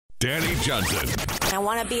Dani Johnson. I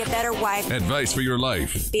want to be a better wife. Advice for your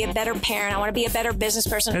life. Be a better parent. I want to be a better business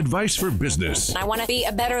person. Advice for business. I want to be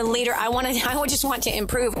a better leader. I just want to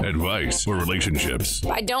improve. Advice for relationships.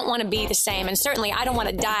 I don't want to be the same, and certainly I don't want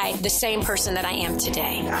to die the same person that I am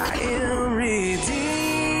today.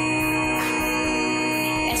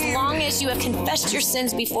 As long as you have confessed your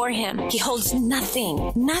sins before him, he holds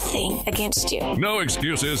nothing against you. No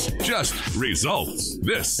excuses, just results.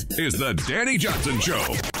 This is the Dani Johnson Show.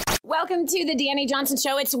 Welcome to the Dani Johnson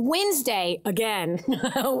Show. It's Wednesday again.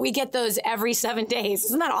 We get those every 7 days.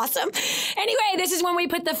 Isn't that awesome? Anyway, this is when we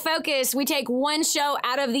put the focus. We take one show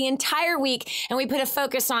out of the entire week and we put a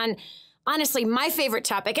focus on, honestly, my favorite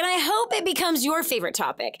topic. And I hope it becomes your favorite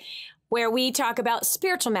topic, where we talk about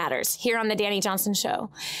spiritual matters here on the Dani Johnson Show.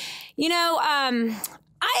 You know,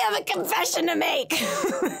 I have a confession to make, and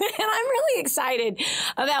I'm really excited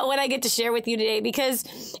about what I get to share with you today because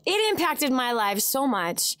it impacted my life so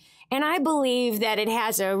much. And I believe that it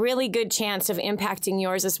has a really good chance of impacting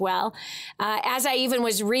yours as well. As I even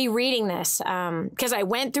was rereading this, because I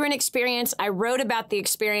went through an experience, I wrote about the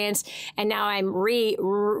experience, and now I'm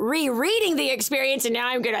rereading the experience, and now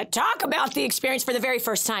I'm going to talk about the experience for the very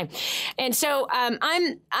first time. And so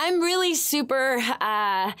I'm really super.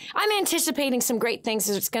 I'm anticipating some great things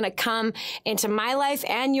that's going to come into my life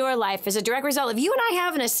and your life as a direct result of you and I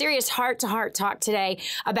having a serious heart-to-heart talk today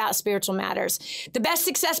about spiritual matters. The best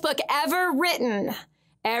success book ever written.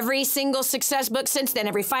 Every single success book since then,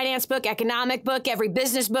 every finance book, economic book, every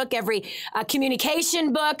business book, every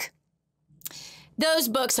communication book. Those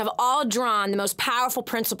books have all drawn the most powerful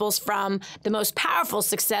principles from the most powerful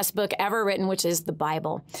success book ever written, which is the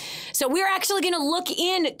Bible. So we're actually going to look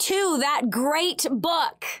into that great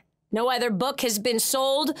book. No other book has been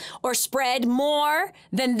sold or spread more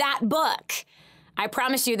than that book. I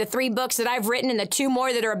promise you the 3 books that I've written and the 2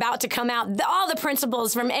 more that are about to come out, all the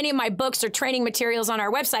principles from any of my books or training materials on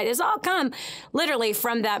our website has all come literally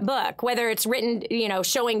from that book. Whether it's written, you know,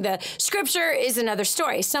 showing the scripture is another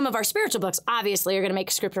story. Some of our spiritual books obviously are going to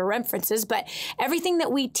make scripture references, but everything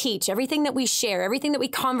that we teach, everything that we share, everything that we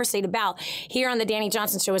conversate about here on the Dani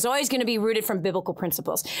Johnson Show is always going to be rooted from biblical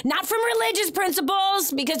principles, not from religious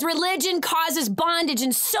principles, because religion causes bondage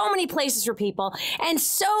in so many places for people and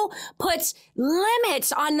so puts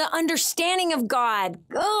limits on the understanding of God.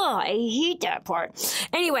 Oh, I hate that part.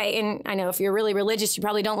 Anyway, and I know if you're really religious, you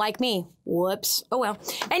probably don't like me. Whoops. Oh, well.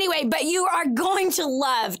 Anyway, but you are going to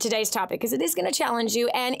love today's topic because it is going to challenge you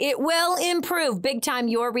and it will improve big time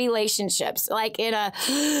your relationships, like in a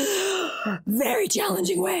very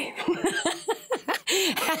challenging way.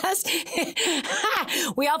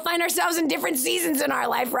 We all find ourselves in different seasons in our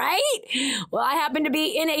life, right? Well, I happen to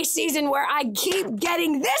be in a season where I keep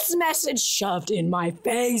getting this message shoved in my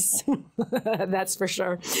face. That's for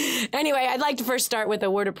sure. Anyway, I'd like to first start with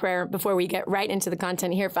a word of prayer before we get right into the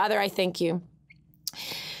content here. Father, I thank you.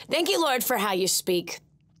 Thank you, Lord, for how you speak.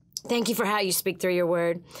 Thank you for how you speak through your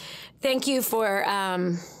word. Thank you for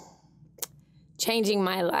changing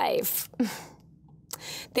my life.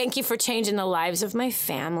 Thank you for changing the lives of my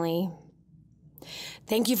family.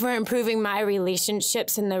 Thank you for improving my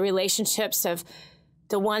relationships and the relationships of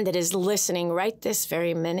the one that is listening right this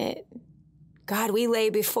very minute. God, we lay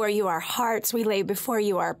before you our hearts. We lay before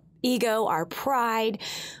you our ego, our pride.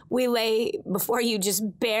 We lay before you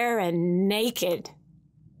just bare and naked.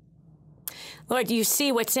 Lord, you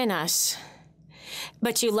see what's in us,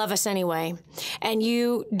 but you love us anyway. And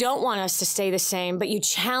you don't want us to stay the same, but you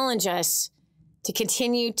challenge us to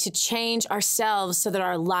continue to change ourselves so that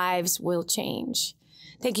our lives will change.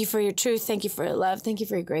 Thank you for your truth. Thank you for your love. Thank you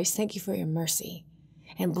for your grace. Thank you for your mercy.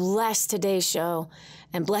 And bless today's show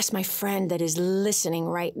and bless my friend that is listening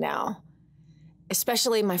right now,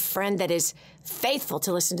 especially my friend that is faithful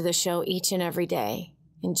to listen to the show each and every day.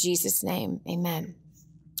 In Jesus' name, amen.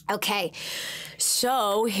 Okay,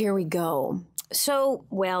 so here we go. So,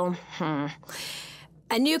 well,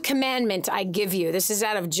 a new commandment I give you. This is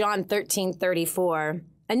out of John 13:34.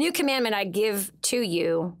 A new commandment I give to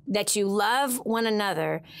you, that you love one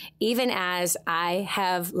another, even as I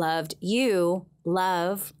have loved you.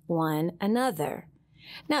 Love one another.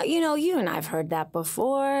 Now, you know, you and I have heard that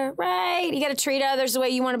before, right? You got to treat others the way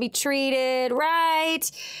you want to be treated, right?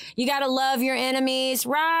 You got to love your enemies,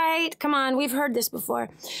 right? Come on, we've heard this before.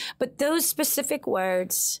 But those specific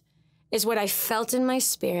words is what I felt in my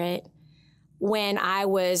spirit when I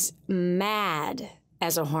was mad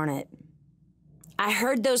as a hornet. I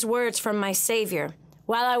heard those words from my Savior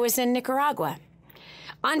while I was in Nicaragua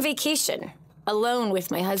on vacation, alone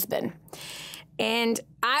with my husband. And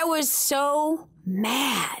I was so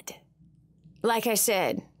mad. Like I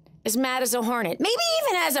said, as mad as a hornet, maybe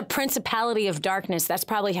even as a principality of darkness. That's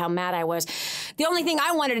probably how mad I was. The only thing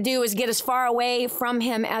I wanted to do was get as far away from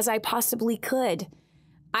him as I possibly could.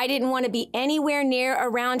 I didn't want to be anywhere near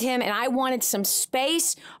around him, and I wanted some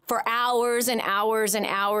space for hours and hours and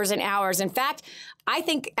hours and hours. In fact, I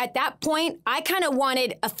think at that point, I kind of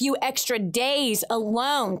wanted a few extra days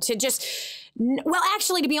alone to just, well,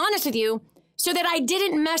 actually, to be honest with you, so that I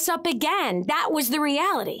didn't mess up again. That was the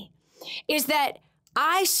reality, is that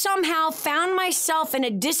I somehow found myself in a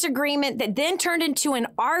disagreement that then turned into an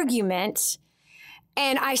argument.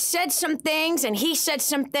 And I said some things and he said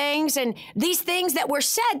some things, and these things that were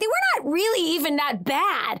said, they were not really even that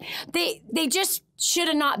bad. They just should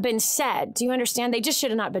have not been said. Do you understand? They just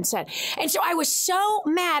should have not been said. And so I was so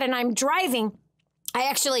mad, and I'm driving. I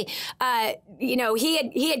actually,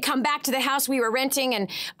 he had come back to the house we were renting, and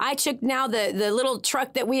I took now the little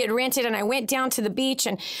truck that we had rented, and I went down to the beach,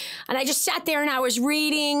 and I just sat there and I was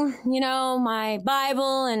reading, my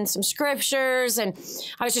Bible and some scriptures, and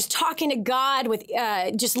I was just talking to God with,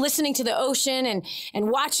 just listening to the ocean and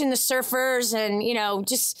watching the surfers and,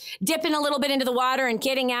 just dipping a little bit into the water and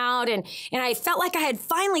getting out. And I felt like I had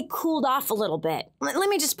finally cooled off a little bit. Let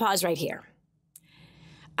me just pause right here.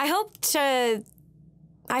 I hope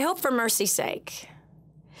for mercy's sake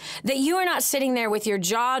that you are not sitting there with your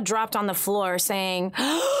jaw dropped on the floor saying,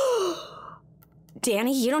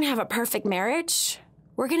 Dani, you don't have a perfect marriage?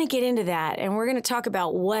 We're going to get into that, and we're going to talk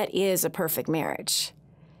about what is a perfect marriage.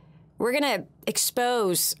 We're going to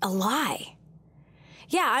expose a lie.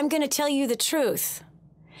 Yeah, I'm going to tell you the truth.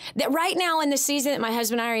 That right now in the season that my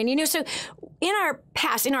husband and I are in, so in our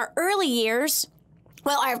past, in our early years,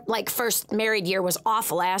 well, our first married year was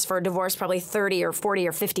awful. I asked for a divorce probably 30 or 40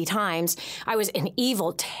 or 50 times. I was an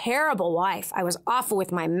evil, terrible wife. I was awful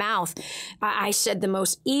with my mouth. I said the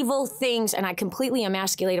most evil things, and I completely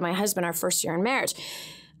emasculated my husband our first year in marriage.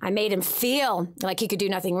 I made him feel like he could do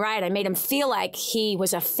nothing right. I made him feel like he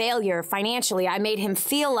was a failure financially. I made him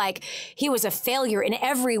feel like he was a failure in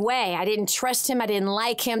every way. I didn't trust him. I didn't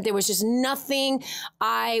like him. There was just nothing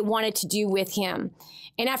I wanted to do with him.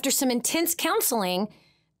 And after some intense counseling,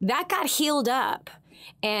 that got healed up,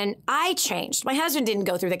 and I changed. My husband didn't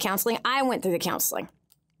go through the counseling. I went through the counseling.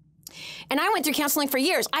 And I went through counseling for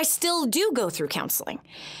years. I still do go through counseling.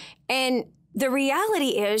 And the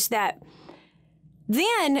reality is that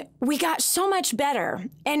then we got so much better.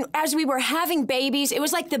 And as we were having babies, it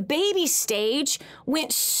was like the baby stage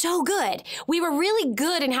went so good. We were really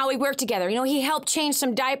good in how we worked together. He helped change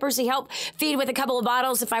some diapers. He helped feed with a couple of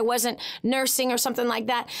bottles if I wasn't nursing or something like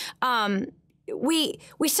that. We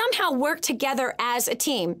somehow worked together as a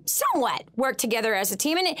team, somewhat worked together as a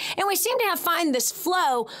team. And we seem to find this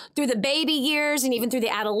flow through the baby years and even through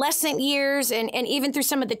the adolescent years and even through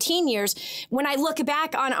some of the teen years. When I look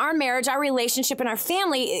back on our marriage, our relationship, and our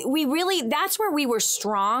family, that's where we were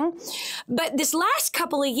strong. But this last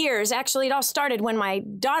couple of years, actually, it all started when my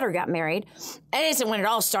daughter got married. It isn't when it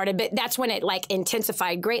all started, but that's when it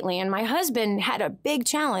intensified greatly. And my husband had a big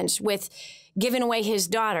challenge with giving away his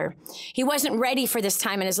daughter. He wasn't ready for this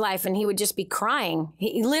time in his life, and he would just be crying.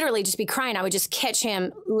 He literally just be crying. I would just catch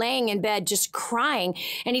him laying in bed just crying,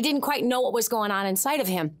 and he didn't quite know what was going on inside of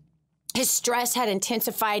him. His stress had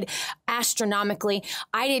intensified astronomically.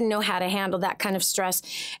 I didn't know how to handle that kind of stress.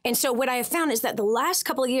 And so what I have found is that the last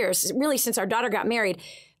couple of years, really since our daughter got married,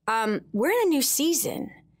 we're in a new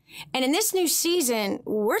season. And in this new season,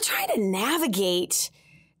 we're trying to navigate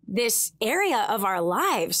this area of our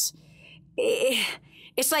lives.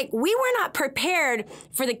 It's like we were not prepared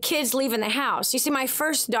for the kids leaving the house. You see, my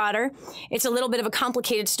first daughter, it's a little bit of a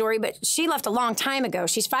complicated story, but she left a long time ago.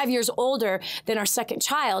 She's 5 years older than our second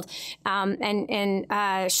child.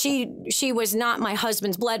 She was not my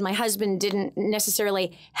husband's blood. My husband didn't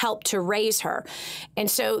necessarily help to raise her. And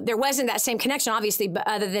so there wasn't that same connection, obviously, but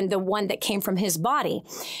other than the one that came from his body.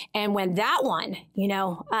 And when that one,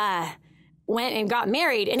 went and got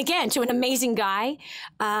married, and again, to an amazing guy,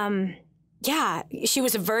 yeah, she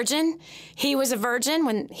was a virgin. He was a virgin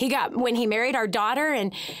when he married our daughter,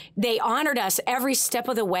 and they honored us every step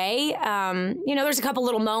of the way. There's a couple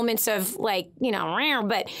little moments of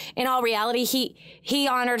but in all reality, he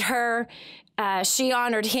honored her. She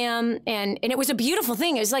honored him, and it was a beautiful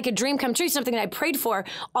thing. It was like a dream come true, something that I prayed for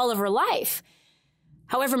all of her life.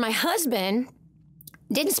 However, my husband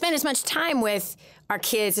didn't spend as much time with our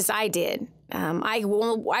kids as I did. I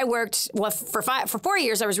worked, for 4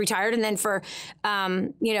 years I was retired. And then for,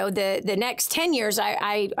 the next 10 years,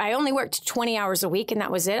 I only worked 20 hours a week, and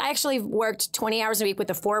that was it. I actually worked 20 hours a week with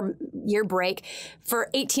a year break for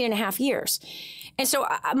 18 and a half years. And so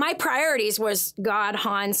my priorities was God,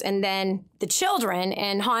 Hans, and then the children.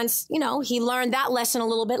 And Hans, he learned that lesson a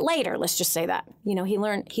little bit later. Let's just say that. He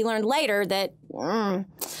learned later that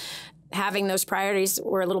having those priorities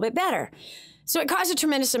were a little bit better. So it caused a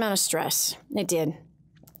tremendous amount of stress. It did.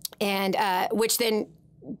 And which then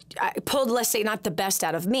pulled, let's say, not the best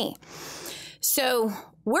out of me. So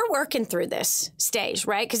we're working through this stage,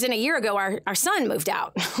 right? Because then a year ago, our son moved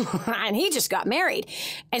out and he just got married.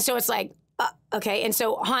 And so it's like, okay. And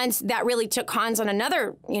so Hans, that really took Hans on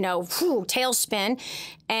another, tailspin.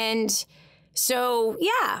 And so,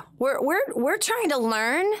 yeah, we're trying to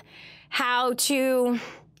learn how to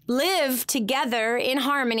live together in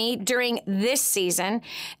harmony during this season.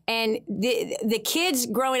 And the kids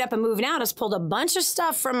growing up and moving out has pulled a bunch of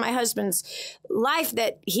stuff from my husband's life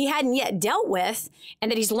that he hadn't yet dealt with and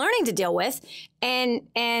that he's learning to deal with. And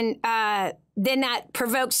then that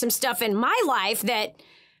provoked some stuff in my life that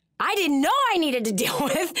I didn't know I needed to deal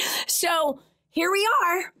with. So here we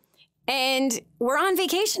are, and we're on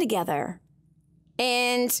vacation together,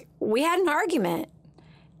 and we had an argument.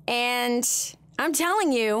 And I'm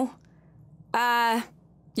telling you,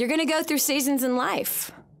 you're going to go through seasons in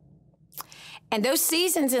life. And those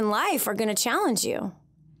seasons in life are going to challenge you.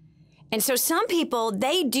 And so some people,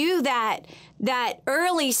 they do that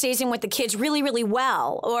early season with the kids really, really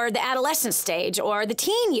well, or the adolescent stage, or the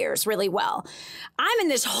teen years really well. I'm in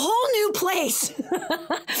this whole new place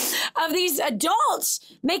of these adults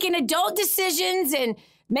making adult decisions and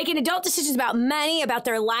making adult decisions about money, about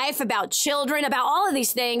their life, about children, about all of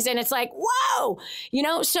these things. And it's like, whoa,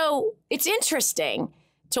 so it's interesting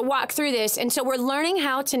to walk through this. And so we're learning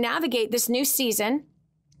how to navigate this new season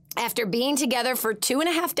after being together for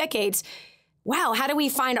 2.5 decades. Wow, how do we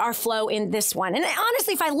find our flow in this one? And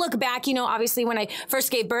honestly, if I look back, obviously when I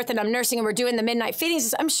first gave birth and I'm nursing and we're doing the midnight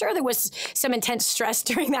feedings, I'm sure there was some intense stress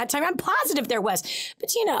during that time. I'm positive there was.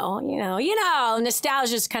 But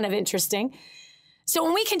nostalgia is kind of interesting. So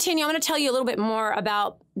when we continue, I'm going to tell you a little bit more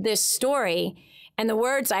about this story and the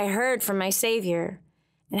words I heard from my Savior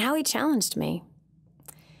and how he challenged me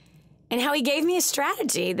and how he gave me a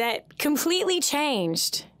strategy that completely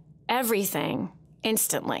changed everything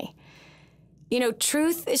instantly.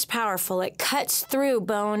 Truth is powerful. It cuts through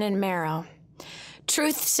bone and marrow.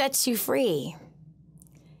 Truth sets you free.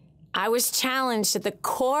 I was challenged at the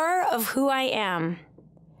core of who I am,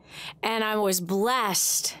 and I was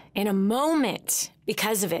blessed in a moment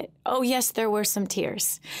because of it. Oh, yes, there were some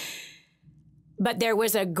tears. But there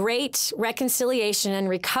was a great reconciliation and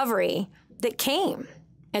recovery that came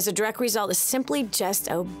as a direct result of simply just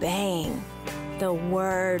obeying the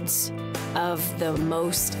words of the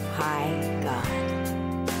Most High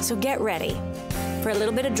God. So get ready for a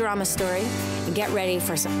little bit of drama story and get ready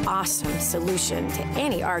for some awesome solution to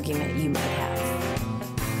any argument you might have.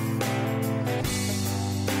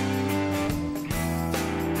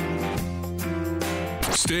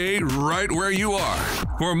 Stay right where you are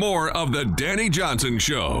for more of The Dani Johnson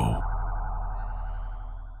Show.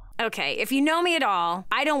 Okay, if you know me at all,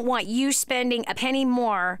 I don't want you spending a penny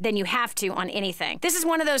more than you have to on anything. This is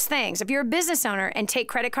one of those things. If you're a business owner and take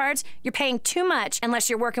credit cards, you're paying too much unless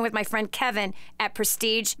you're working with my friend Kevin at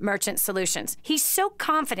Prestige Merchant Solutions. He's so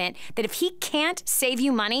confident that if he can't save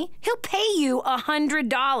you money, he'll pay you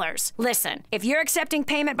 $100. Listen, if you're accepting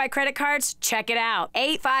payment by credit cards, check it out.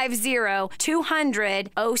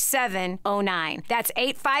 850-200-0709. That's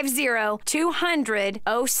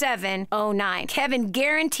 850-200-0709. Kevin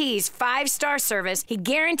guarantees 5-star service. He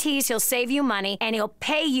guarantees he'll save you money, and he'll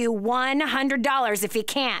pay you $100 if he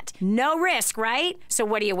can't. No risk, right? So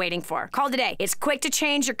what are you waiting for? Call today. It's quick to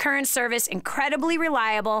change your current service, incredibly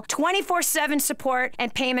reliable, 24/7 support,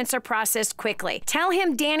 and payments are processed quickly. Tell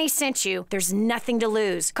him Dani sent you. There's nothing to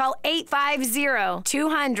lose. Call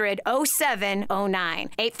 850-200-0709.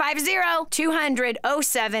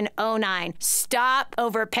 850-200-0709. Stop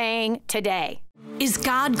overpaying today. Is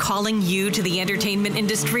God calling you to the entertainment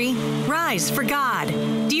industry? Rise for God.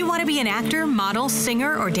 Do you want to be an actor, model,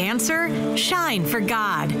 singer, or dancer? Shine for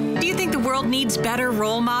God. Do you think the world needs better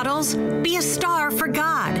role models? Be a star for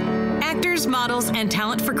God. Actors, models, and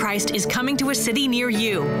talent for Christ is coming to a city near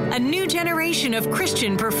you. A new generation of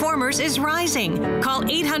Christian performers is rising. Call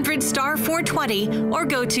 800-STAR-420 or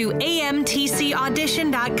go to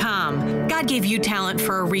amtcaudition.com. God gave you talent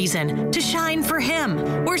for a reason, to shine for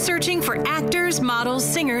Him. We're searching for actors, models,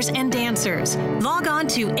 singers, and dancers. Log on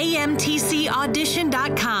to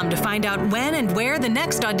amtcaudition.com to find out when and where the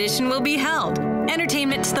next audition will be held.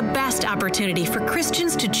 Entertainment's the best opportunity for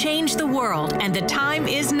Christians to change the world, and the time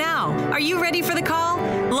is now. Are you ready for the call?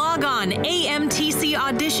 Log on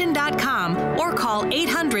amtcaudition.com or call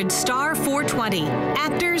 800-STAR-420.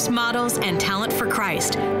 Actors, models, and talent for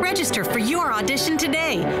Christ. Register for your audition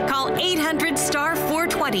today. Call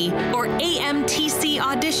 800-STAR-420 or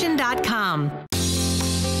amtcaudition.com.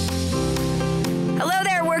 Hello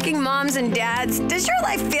there, working moms and dads. Does your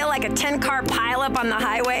life feel like a 10-car pileup on the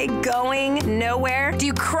highway going nowhere? Do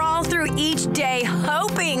you crawl through each day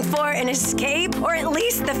hoping for an escape or at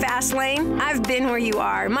least the fast lane? I've been where you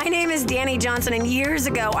are. My name is Dani Johnson, and years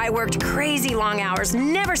ago I worked crazy long hours,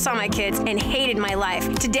 never saw my kids, and hated my life.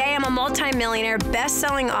 Today I'm a multi-millionaire,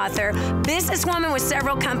 best-selling author, businesswoman with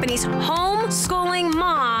several companies, homeschooling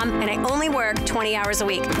mom, and I only work 20 hours a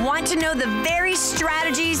week. Want to know the very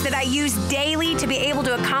strategies that I use daily to be able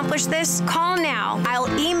to accomplish this? Call now. I'll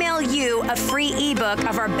email you a free ebook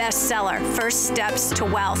of our bestseller, First Steps to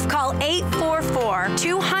Wealth. Call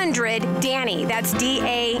 844-200-DANI. That's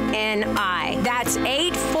D-A-N-I. That's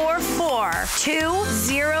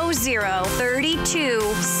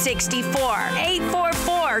 844-200-3264.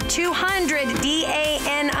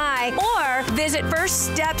 844-200-DANI. Or visit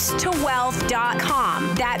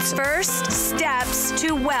firststepstowealth.com. That's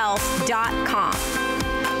firststepstowealth.com.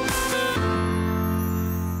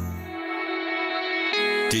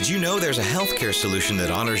 Did you know there's a healthcare solution that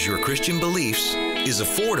honors your Christian beliefs, is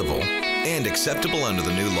affordable, and acceptable under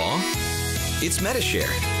the new law? It's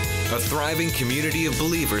Medishare, a thriving community of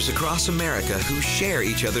believers across America who share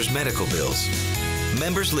each other's medical bills.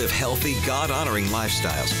 Members live healthy, God-honoring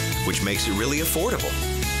lifestyles, which makes it really affordable,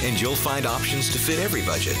 and you'll find options to fit every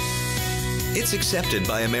budget. It's accepted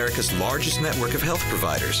by America's largest network of health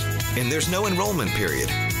providers, and there's no enrollment period.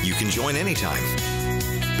 You can join anytime.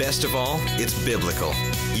 Best of all, it's biblical.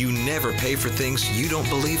 You never pay for things you don't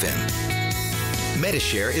believe in.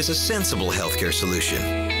 Medishare is a sensible healthcare solution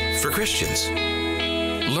for Christians.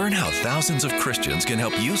 Learn how thousands of Christians can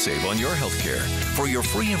help you save on your health care. For your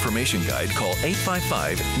free information guide, call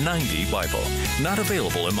 855-90-BIBLE. Not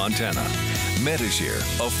available in Montana. Medishare,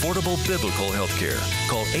 affordable biblical health care.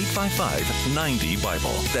 Call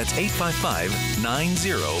 855-90-BIBLE. That's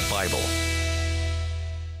 855-90-BIBLE.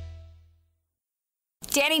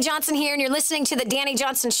 Dani Johnson here, and you're listening to The Dani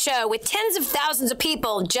Johnson Show with tens of thousands of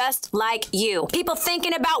people just like you. People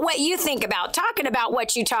thinking about what you think about, talking about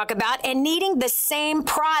what you talk about, and needing the same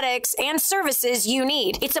products and services you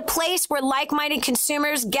need. It's a place where like-minded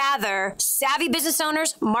consumers gather, savvy business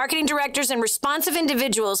owners, marketing directors, and responsive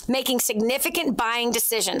individuals making significant buying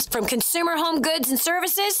decisions. From consumer home goods and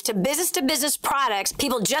services to business products,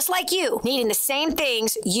 people just like you needing the same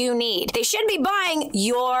things you need. They should be buying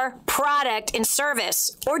your product and service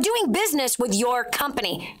or doing business with your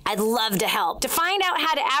company. I'd love to help. To find out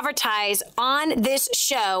how to advertise on this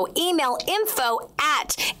show, email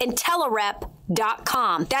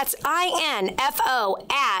info@intelerep.com. That's INFO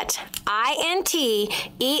at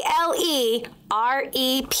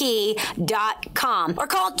INTELEREP.com. Or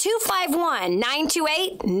call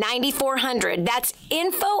 251-928-9400. That's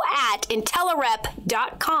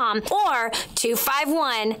info@intelerep.com or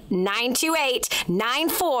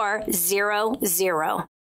 251-928-9400.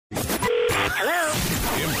 Hello.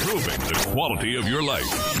 Improving the quality of your life.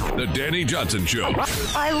 The Dani Johnson Show.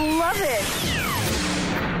 I love it.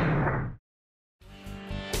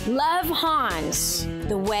 Love Hans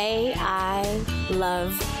the way I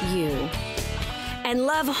love you. And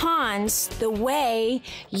love Hans the way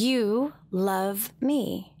you love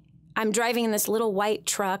me. I'm driving in this little white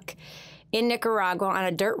truck in Nicaragua on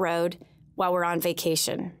a dirt road while we're on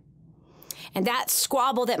vacation. And that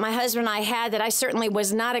squabble that my husband and I had that I certainly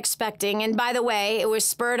was not expecting, and by the way, it was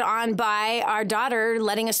spurred on by our daughter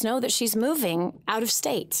letting us know that she's moving out of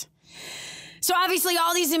state. So obviously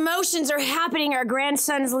all these emotions are happening. Our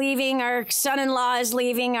grandson's leaving, our son-in-law is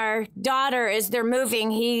leaving, our daughter they're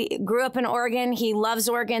moving. He grew up in Oregon. He loves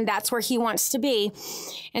Oregon. That's where he wants to be.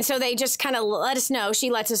 And so they just kind of let us know,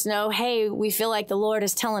 she lets us know, hey, we feel like the Lord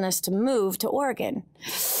is telling us to move to Oregon.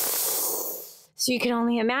 So you can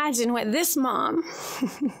only imagine what this mom,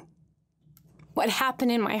 what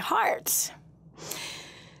happened in my heart.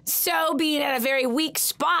 So being at a very weak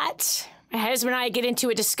spot, my husband and I get into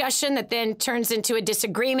a discussion that then turns into a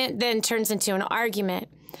disagreement, then turns into an argument.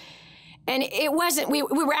 And it wasn't, we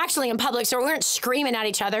were actually in public, so we weren't screaming at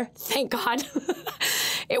each other, thank God.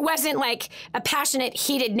 It wasn't like a passionate,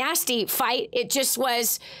 heated, nasty fight. It just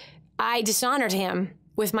was, I dishonored him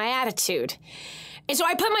with my attitude. And so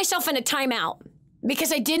I put myself in a timeout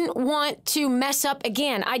because I didn't want to mess up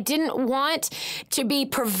again. I didn't want to be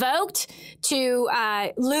provoked, to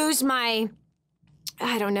lose my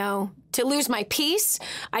I don't know, to lose my peace.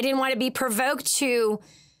 I didn't want to be provoked to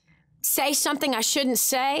say something I shouldn't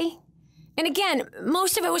say. And again,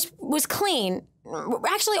 most of it was clean.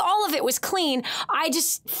 Actually, all of it was clean. I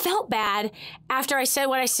just felt bad after I said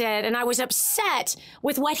what I said, and I was upset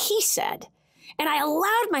with what he said. And I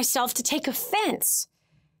allowed myself to take offense.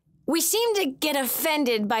 We seem to get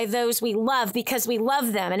offended by those we love because we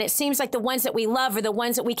love them. And it seems like the ones that we love are the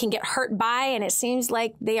ones that we can get hurt by. And it seems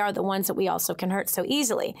like they are the ones that we also can hurt so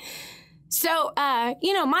easily. So,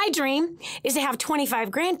 my dream is to have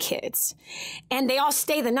 25 grandkids, and they all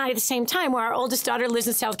stay the night at the same time. Where our oldest daughter lives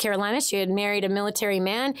in South Carolina. She had married a military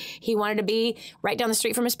man. He wanted to be right down the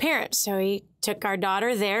street from his parents. So he took our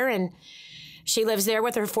daughter there, and she lives there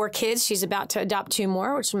with her 4 kids. She's about to adopt 2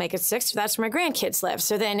 more, which will make it 6. So that's where my grandkids live.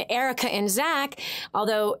 So then Erica and Zach,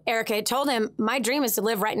 although Erica had told him, my dream is to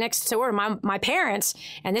live right next door to my parents,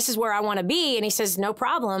 and this is where I want to be. And he says, no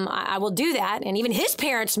problem, I will do that. And even his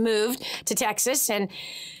parents moved to Texas,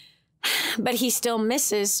 but he still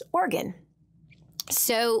misses Oregon.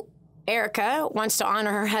 So Erica wants to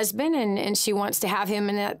honor her husband, and she wants to have him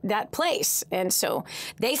in that place. And so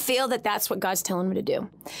they feel that that's what God's telling them to do.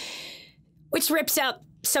 Which rips out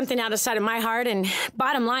something out of the side of my heart. And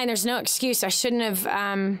bottom line, there's no excuse. I shouldn't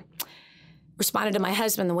have responded to my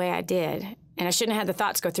husband the way I did. And I shouldn't have had the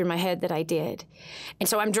thoughts go through my head that I did. And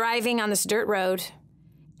so I'm driving on this dirt road,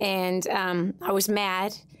 and I was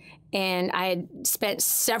mad. And I had spent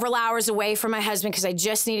several hours away from my husband because I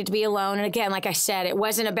just needed to be alone. And again, like I said, it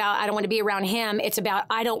wasn't about I don't want to be around him. It's about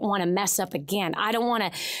I don't want to mess up again. I don't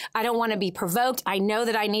want to be provoked. I know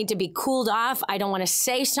that I need to be cooled off. I don't want to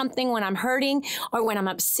say something when I'm hurting or when I'm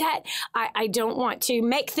upset. I don't want to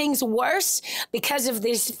make things worse because of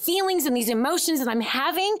these feelings and these emotions that I'm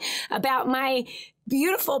having about my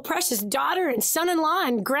beautiful, precious daughter and son-in-law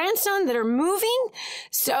and grandson that are moving.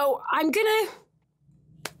 So I'm going to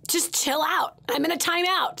just chill out. I'm in a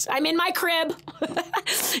timeout. I'm in my crib.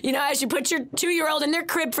 As you put your 2-year-old in their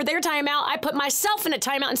crib for their timeout, I put myself in a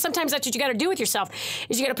timeout. And sometimes that's what you got to do with yourself,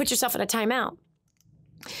 is you got to put yourself in a timeout.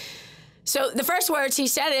 So the first words he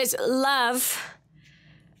said is, love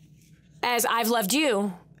as I've loved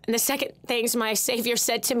you. And the second things my Savior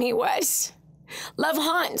said to me was, love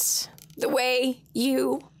Hans the way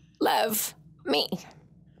you love me.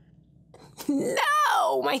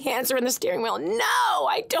 No, my hands are in the steering wheel. No,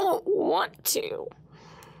 I don't want to.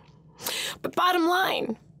 But bottom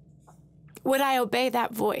line, would I obey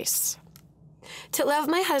that voice? To love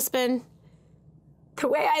my husband the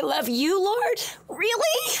way I love you, Lord?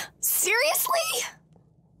 Really? Seriously?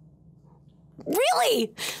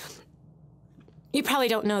 Really? You probably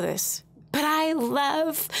don't know this, but I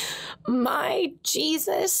love my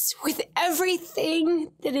Jesus with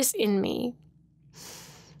everything that is in me.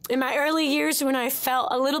 In my early years, when I felt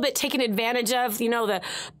a little bit taken advantage of, the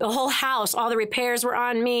whole house, all the repairs were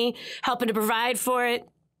on me, helping to provide for it,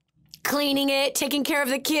 cleaning it, taking care of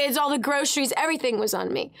the kids, all the groceries, everything was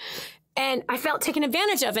on me. And I felt taken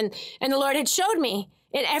advantage of. And the Lord had showed me,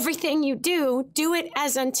 in everything you do, do it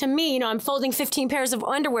as unto me. I'm folding 15 pairs of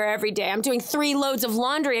underwear every day. I'm doing 3 loads of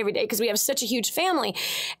laundry every day because we have such a huge family.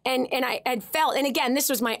 And I had felt, and again, this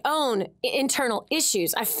was my own internal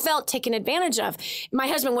issues. I felt taken advantage of. My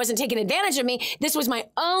husband wasn't taking advantage of me. This was my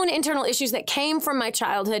own internal issues that came from my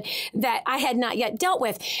childhood that I had not yet dealt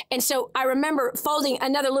with. And so I remember folding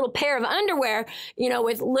another little pair of underwear,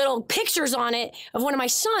 with little pictures on it of one of my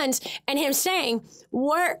sons, and him saying,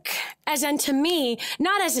 work as unto me,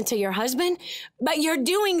 not as unto your husband, but you're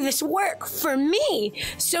doing this work for me.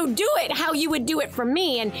 So do it how you would do it for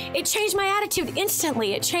me. And it changed my attitude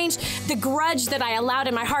instantly. It changed the grudge that I allowed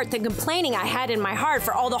in my heart, the complaining I had in my heart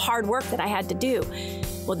for all the hard work that I had to do.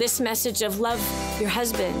 Well, this message of love your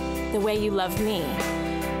husband the way you love me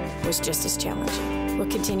was just as challenging. We'll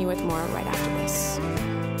continue with more right after this.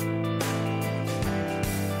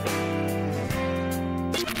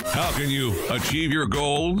 How can you achieve your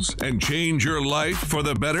goals and change your life for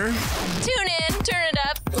the better? Tune in, turn it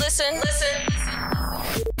up, listen.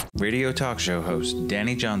 Radio talk show host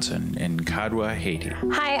Dani Johnson in Kadwa, Haiti.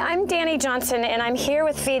 Hi, I'm Dani Johnson, and I'm here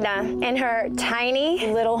with Vida in her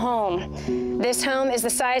tiny little home. This home is the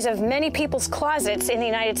size of many people's closets in the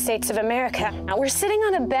United States of America. Now, we're sitting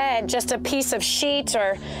on a bed, just a piece of sheet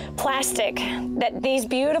or plastic that these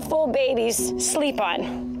beautiful babies sleep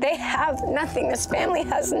on. They have nothing. This family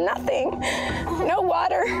has nothing. No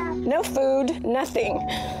water, no food, nothing.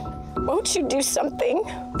 Won't you do something?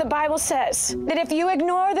 The Bible says that if you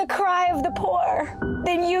ignore the cry of the poor,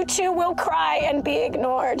 then you too will cry and be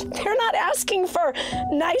ignored. They're not asking for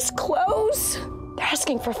nice clothes. They're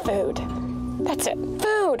asking for food. That's it.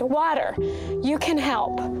 Food, water. You can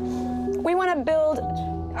help. We want to build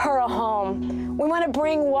her a home. We want to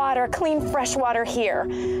bring water, clean, fresh water here.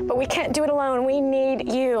 But we can't do it alone. We need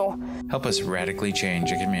you. Help us radically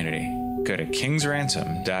change a community. Go to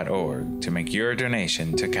kingsransom.org to make your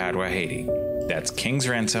donation to Kadwa, Haiti. That's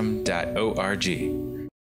kingsransom.org.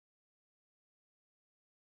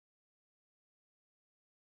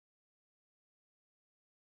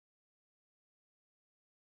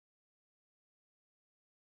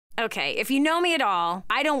 Okay, if you know me at all,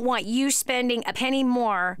 I don't want you spending a penny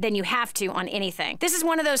more than you have to on anything. This is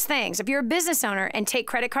one of those things. If you're a business owner and take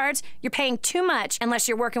credit cards, you're paying too much unless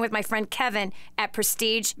you're working with my friend Kevin at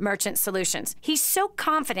Prestige Merchant Solutions. He's so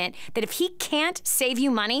confident that if he can't save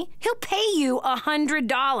you money, he'll pay you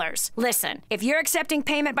 $100. Listen, if you're accepting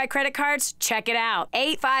payment by credit cards, check it out.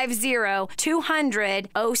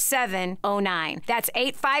 850-200-0709. That's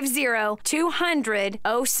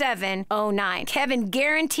 850-200-0709. Kevin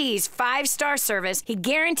guarantees 5-star service. He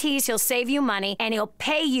guarantees he'll save you money, and he'll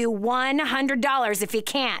pay you $100 if he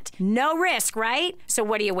can't. No risk, right? So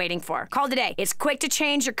what are you waiting for? Call today. It's quick to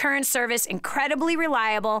change your current service, incredibly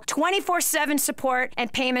reliable, 24/7 support,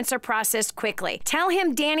 and payments are processed quickly. Tell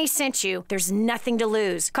him Dani sent you. There's nothing to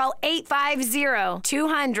lose. Call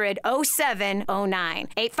 850-200-0709.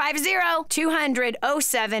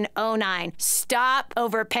 850-200-0709. Stop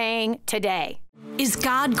overpaying today. Is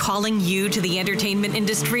God calling you to the entertainment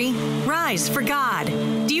industry? Rise for God.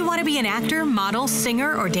 Do you want to be an actor, model,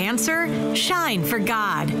 singer, or dancer? Shine for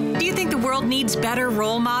God. Do you think the world needs better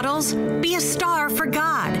role models? Be a star for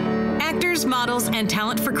God. Actors, Models, and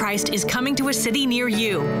Talent for Christ is coming to a city near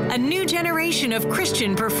you. A new generation of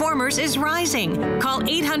Christian performers is rising. Call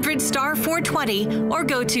 800-STAR-420 or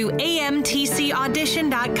go to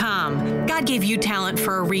amtcaudition.com. God gave you talent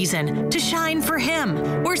for a reason, to shine for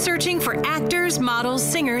Him. We're searching for actors, models,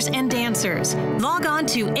 singers, and dancers. Log on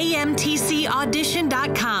to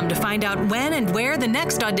amtcaudition.com to find out when and where the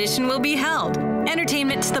next audition will be held.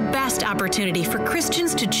 Entertainment's the best opportunity for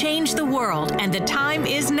Christians to change the world, and the time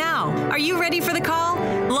is now. Are you ready for the call?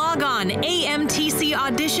 Log on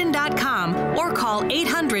amtcaudition.com or call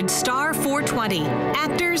 800-STAR-420.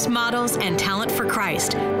 Actors, Models, and Talent for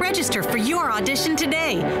Christ. Register for your audition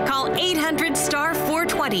today. Call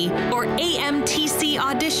 800-STAR-420 or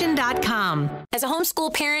amtcaudition.com. As a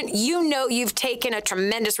homeschool parent, you know you've taken a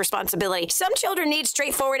tremendous responsibility. Some children need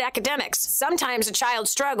straightforward academics. Sometimes a child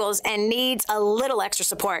struggles and needs a little extra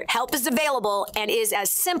support. Help is available and is as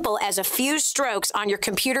simple as a few strokes on your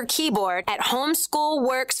computer keyboard at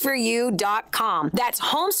homeschoolworksforyou.com. That's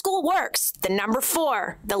homeschoolworks, the number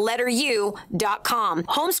 4, the letter U.com.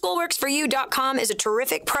 Homeschoolworksforyou.com is a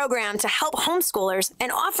terrific program to help homeschoolers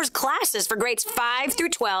and offers classes for grades 5 through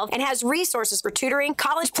 12 and has resources for tutoring,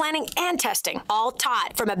 college planning, and testing, all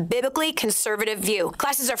taught from a biblically conservative view.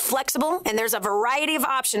 Classes are flexible, and there's a variety of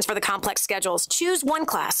options for the complex schedules. Choose one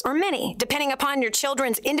class or many, depending upon your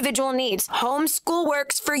children's individual needs.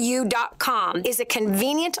 Homeschoolworksforyou.com is a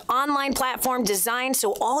convenient online platform designed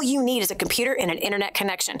so all you need is a computer and an internet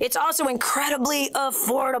connection. It's also incredibly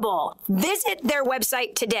affordable. Visit their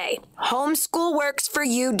website today,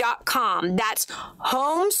 homeschoolworksforyou.com. That's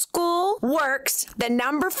homeschoolworks, the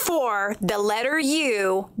number 4, the letter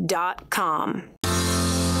U.com.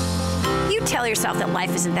 You tell yourself that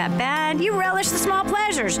life isn't that bad. You relish the small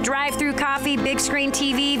pleasures. Drive-through coffee, big screen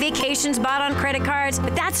TV, vacations bought on credit cards.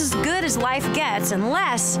 But that's as good as life gets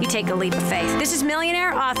unless you take a leap of faith. This is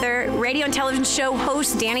millionaire author, radio and television show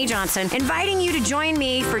host Dani Johnson, inviting you to join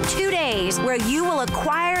me for 2 days where you will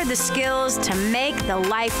acquire the skills to make the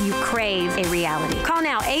life you crave a reality. Call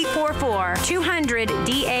now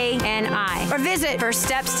 844-200-DANI or visit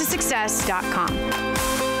firststepstosuccess.com.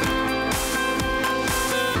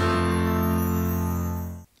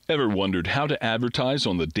 Ever wondered how to advertise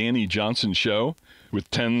on the Dani Johnson Show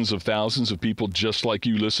with tens of thousands of people just like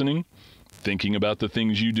you listening, thinking about the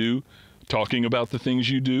things you do, talking about the things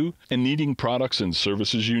you do, and needing products and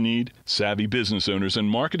services you need? Savvy business owners and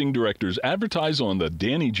marketing directors advertise on the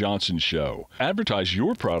Dani Johnson Show. Advertise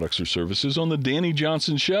your products or services on the Dani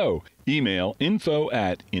Johnson Show. Email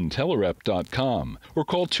info@intellerep.com or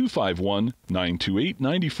call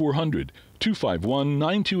 251-928-9400,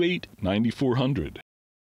 251-928-9400.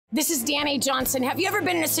 This is Dani Johnson. Have you ever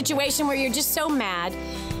been in a situation where you're just so mad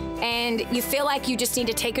and you feel like you just need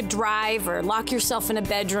to take a drive or lock yourself in a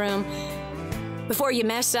bedroom before you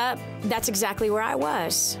mess up? That's exactly where I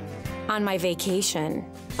was on my vacation,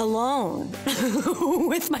 alone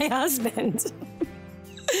with my husband.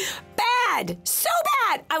 Bad, so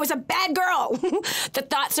bad. I was a bad girl. The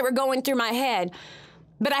thoughts that were going through my head.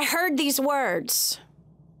 But I heard these words: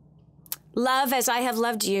 love as I have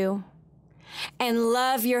loved you. and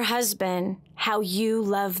love your husband how you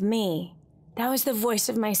love me. That was the voice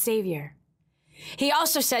of my Savior. He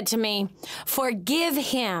also said to me, forgive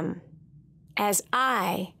him as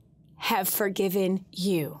I have forgiven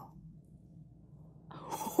you.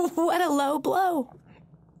 What a low blow.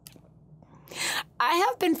 I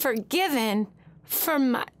have been forgiven for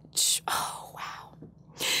much. Oh, wow.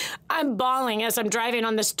 I'm bawling as I'm driving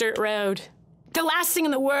on this dirt road. The last thing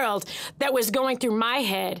in the world that was going through my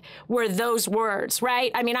head were those words, right?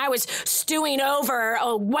 I mean, I was stewing over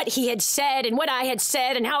what he had said and what I had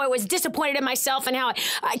said and how I was disappointed in myself and how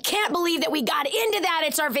I can't believe that we got into that.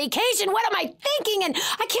 It's our vacation. What am I thinking? And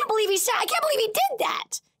I can't believe he did that.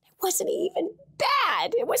 It wasn't even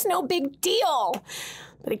bad. It was no big deal.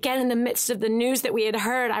 But again, in the midst of the news that we had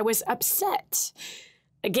heard, I was upset.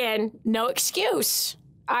 Again, no excuse.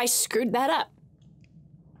 I screwed that up.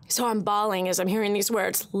 So I'm bawling as I'm hearing these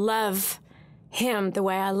words. Love him the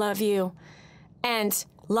way I love you. And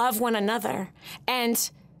love one another.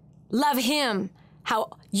 And love him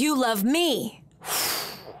how you love me.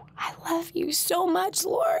 I love you so much,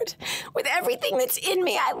 Lord. With everything that's in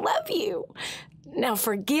me, I love you. Now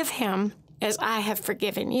forgive him as I have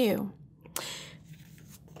forgiven you.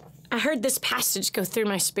 I heard this passage go through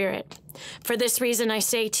my spirit. For this reason I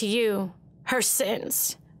say to you, her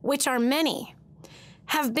sins, which are many,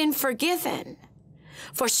 have been forgiven,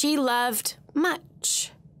 for she loved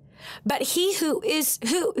much. But he who is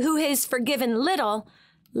forgiven little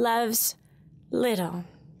loves little.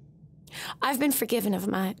 I've been forgiven of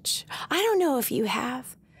much. I don't know if you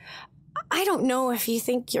have. I don't know if you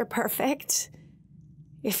think you're perfect.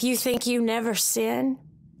 If you think you never sin.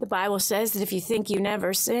 The Bible says that if you think you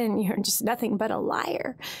never sin, you're just nothing but a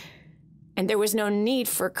liar. And there was no need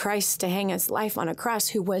for Christ to hang his life on a cross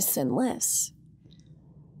who was sinless.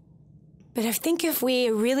 But I think if we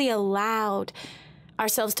really allowed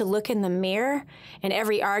ourselves to look in the mirror in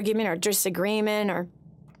every argument or disagreement, or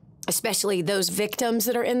especially those victims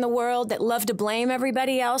that are in the world that love to blame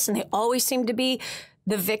everybody else, and they always seem to be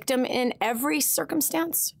the victim in every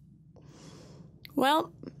circumstance.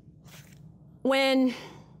 Well, when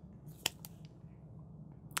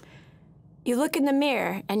you look in the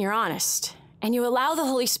mirror and you're honest, and you allow the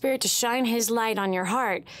Holy Spirit to shine his light on your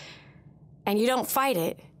heart, and you don't fight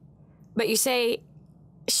it, but you say,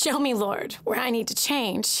 show me, Lord, where I need to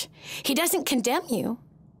change. He doesn't condemn you.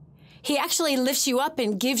 He actually lifts you up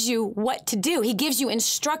and gives you what to do. He gives you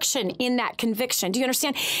instruction in that conviction. Do you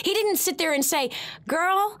understand? He didn't sit there and say,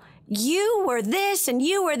 girl, you were this and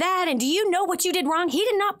you were that, and do you know what you did wrong? He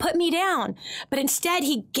did not put me down, but instead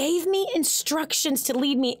he gave me instructions to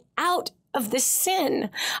lead me out of the sin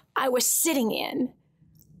I was sitting in.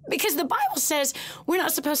 Because the Bible says we're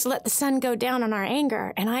not supposed to let the sun go down on our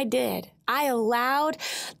anger, and I did. I allowed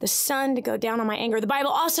the sun to go down on my anger. The Bible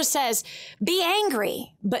also says, be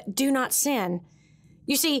angry, but do not sin.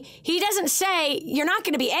 You see, he doesn't say you're not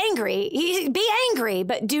going to be angry. Be angry,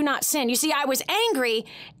 but do not sin. You see, I was angry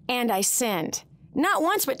and I sinned. Not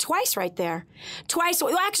once, but twice right there. Twice,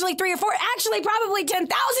 well, actually 3 or 4, actually probably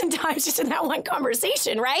 10,000 times just in that one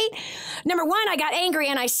conversation, right? Number one, I got angry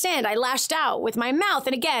and I sinned. I lashed out with my mouth.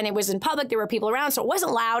 And again, it was in public. There were people around, so it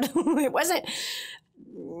wasn't loud. It wasn't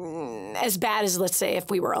as bad as, let's say,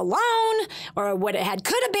 if we were alone or what it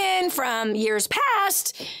could have been from years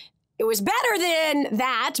past. It was better than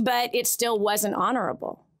that, but it still wasn't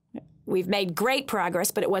honorable. We've made great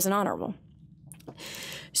progress, but it wasn't honorable.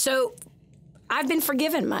 So I've been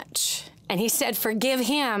forgiven much. And he said, forgive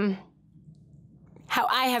him how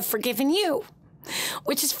I have forgiven you,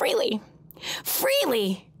 which is freely.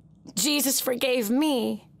 Freely, Jesus forgave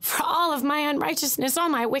me for all of my unrighteousness, all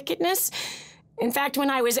my wickedness. In fact, when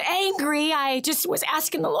I was angry, I just was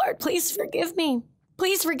asking the Lord, please forgive me.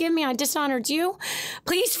 Please forgive me. I dishonored you.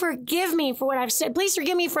 Please forgive me for what I've said. Please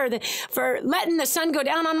forgive me for letting the sun go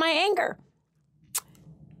down on my anger.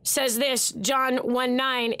 Says this, John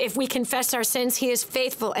 1:9, if we confess our sins, he is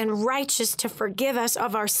faithful and righteous to forgive us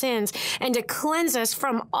of our sins and to cleanse us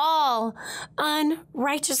from all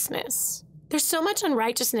unrighteousness. There's so much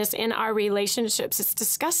unrighteousness in our relationships. It's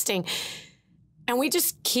disgusting. And we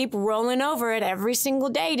just keep rolling over it every single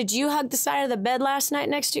day. Did you hug the side of the bed last night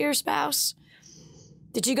next to your spouse?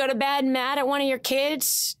 Did you go to bed mad at one of your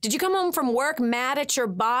kids? Did you come home from work mad at your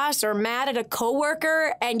boss or mad at a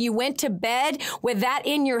coworker and you went to bed with that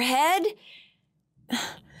in your head?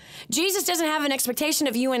 Jesus doesn't have an expectation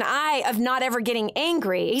of you and I of not ever getting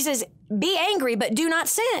angry. He says, be angry, but do not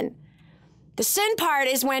sin. The sin part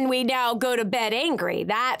is when we now go to bed angry.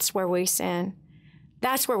 That's where we sin.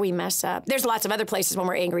 That's where we mess up. There's lots of other places when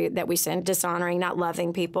we're angry that we sin, dishonoring, not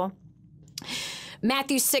loving people.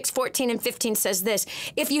 Matthew 6:14 and 15 says this,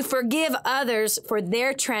 if you forgive others for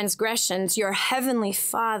their transgressions, your heavenly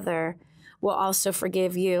Father will also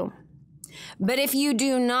forgive you. But if you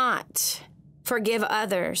do not forgive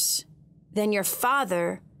others, then your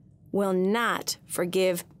Father will not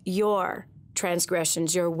forgive your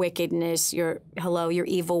transgressions, your wickedness, your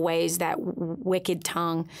evil ways, that wicked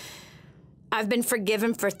tongue. I've been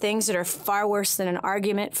forgiven for things that are far worse than an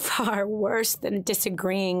argument, far worse than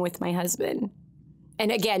disagreeing with my husband.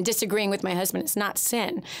 And again, disagreeing with my husband is not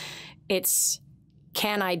sin. It's,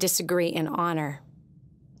 can I disagree in honor?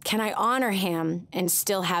 Can I honor him and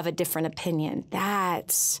still have a different opinion?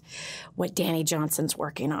 That's what Dani Johnson's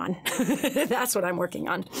working on. That's what I'm working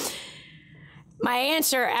on. My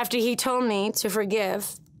answer after he told me to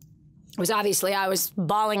forgive was obviously I was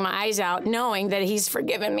bawling my eyes out knowing that he's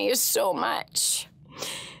forgiven me so much.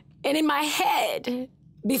 And in my head,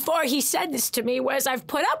 before he said this to me, was I've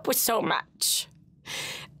put up with so much.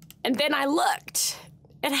 And then I looked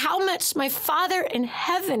at how much my Father in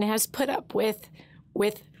heaven has put up with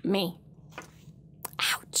me.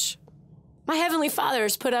 Ouch. My Heavenly Father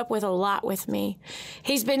has put up with a lot with me.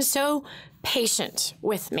 He's been so patient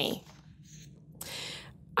with me.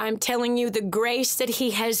 I'm telling you, the grace that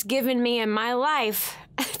he has given me in my life,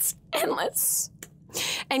 it's endless.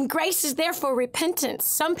 And grace is there for repentance.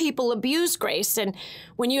 Some people abuse grace, and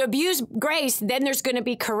when you abuse grace, then there's going to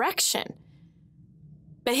be correction.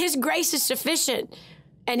 But his grace is sufficient,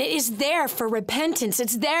 and it is there for repentance.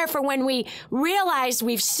 It's there for when we realize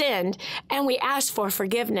we've sinned and we ask for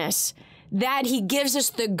forgiveness, that he gives us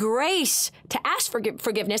the grace to ask for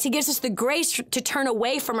forgiveness. He gives us the grace to turn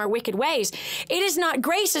away from our wicked ways.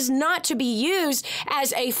 Grace is not to be used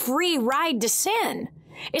as a free ride to sin.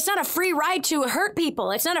 It's not a free ride to hurt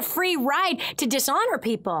people. It's not a free ride to dishonor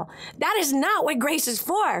people. That is not what grace is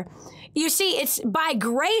for. You see, it's by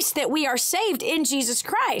grace that we are saved in Jesus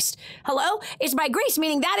Christ. Hello? It's by grace,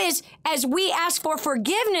 meaning that is, as we ask for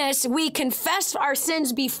forgiveness, we confess our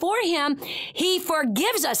sins before him, he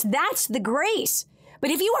forgives us. That's the grace. But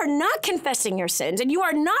if you are not confessing your sins and you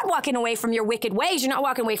are not walking away from your wicked ways, you're not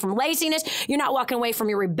walking away from laziness, you're not walking away from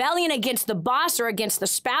your rebellion against the boss or against the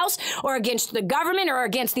spouse or against the government or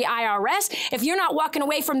against the IRS, if you're not walking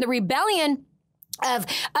away from the rebellion of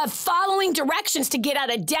following directions to get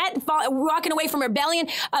out of debt, walking away from rebellion,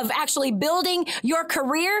 of actually building your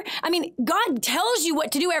career. I mean, God tells you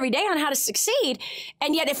what to do every day on how to succeed.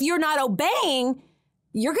 And yet if you're not obeying,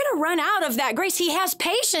 you're going to run out of that grace. He has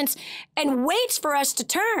patience and waits for us to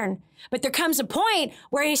turn. But there comes a point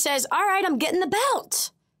where he says, all right, I'm getting the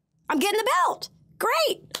belt. I'm getting the belt.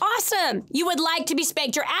 Great. Awesome. You would like to be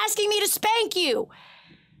spanked. You're asking me to spank you.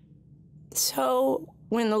 So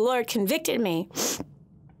when the Lord convicted me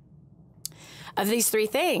of these three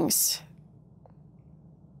things,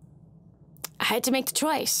 I had to make the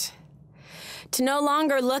choice to no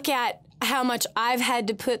longer look at how much I've had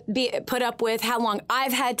to put up with, how long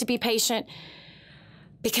I've had to be patient,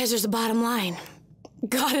 because there's a bottom line.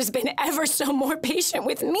 God has been ever so more patient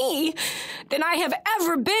with me than I have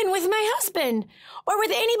ever been with my husband or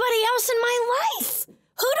with anybody else in my life.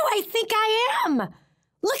 Who do I think I am?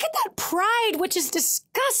 Look at that pride, which is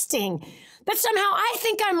disgusting. That somehow I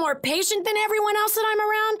think I'm more patient than everyone else that I'm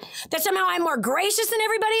around. That somehow I'm more gracious than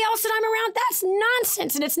everybody else that I'm around. That's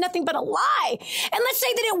nonsense, and it's nothing but a lie. And let's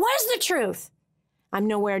say that it was the truth. I'm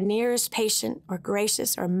nowhere near as patient or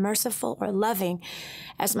gracious or merciful or loving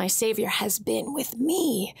as my Savior has been with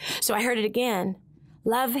me. So I heard it again.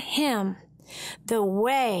 Love him the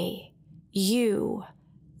way you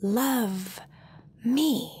love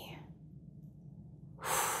me.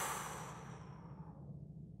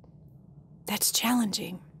 That's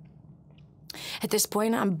challenging. At this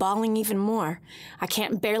point, I'm bawling even more. I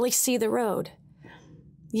can't barely see the road.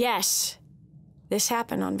 Yes, this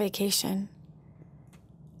happened on vacation.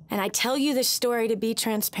 And I tell you this story to be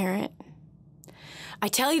transparent. I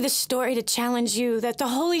tell you this story to challenge you, that the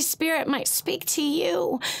Holy Spirit might speak to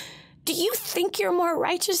you. Do you think you're more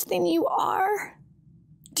righteous than you are?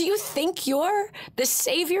 Do you think you're the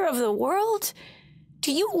Savior of the world?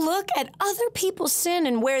 Do you look at other people's sin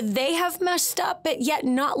and where they have messed up, but yet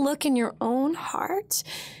not look in your own heart?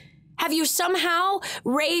 Have you somehow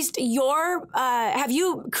have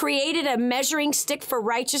you created a measuring stick for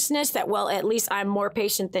righteousness that, well, at least I'm more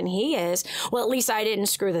patient than he is. Well, at least I didn't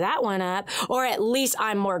screw that one up. Or at least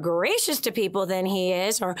I'm more gracious to people than he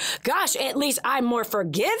is. Or, gosh, at least I'm more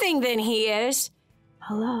forgiving than he is.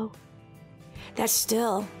 Hello. That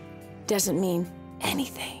still doesn't mean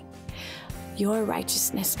anything. Your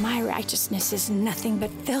righteousness, my righteousness, is nothing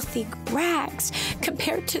but filthy rags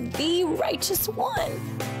compared to the righteous one.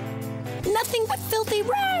 nothing but filthy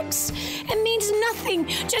rags. It means nothing.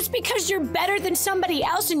 Just because you're better than somebody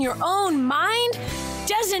else in your own mind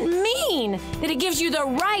doesn't mean that it gives you the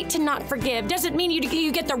right to not forgive. Doesn't mean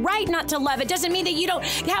you get the right not to love. It doesn't mean that you don't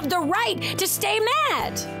have the right to stay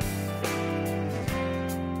mad.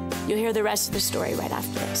 You'll hear the rest of the story right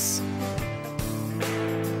after this.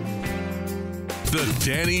 The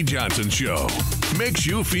Dani Johnson Show makes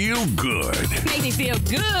you feel good. Makes me feel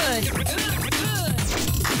good.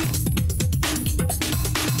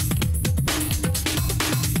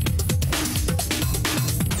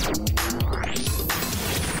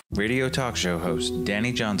 Radio talk show host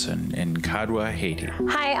Dani Johnson in Kadwa, Haiti.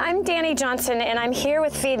 Hi, I'm Dani Johnson, and I'm here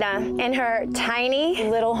with Vida in her tiny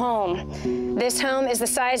little home. This home is the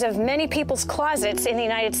size of many people's closets in the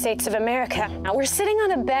United States of America. Now, we're sitting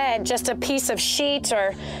on a bed, just a piece of sheet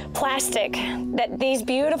or plastic that these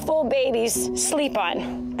beautiful babies sleep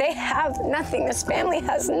on. They have nothing. This family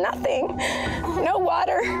has nothing. No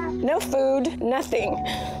water, no food, nothing.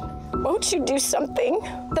 Won't you do something?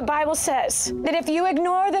 The Bible says that if you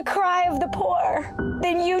ignore the cry of the poor,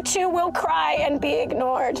 then you too will cry and be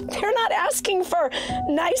ignored. They're not asking for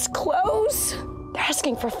nice clothes. They're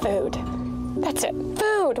asking for food. That's it.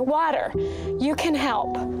 Food, water. You can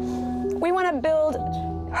help. We want to build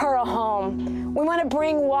her a home. We want to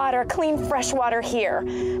bring water, clean, fresh water here.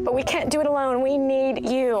 But we can't do it alone. We need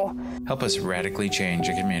you. Help us radically change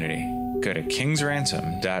a community. Go to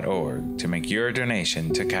kingsransom.org to make your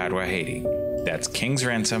donation to Kadwa, Haiti. That's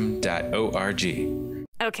kingsransom.org.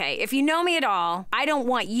 Okay, if you know me at all, I don't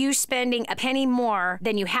want you spending a penny more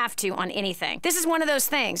than you have to on anything. This is one of those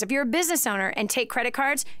things. If you're a business owner and take credit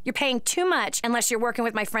cards, you're paying too much unless you're working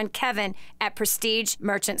with my friend Kevin at Prestige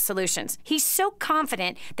Merchant Solutions. He's so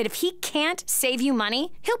confident that if he can't save you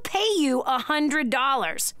money, he'll pay you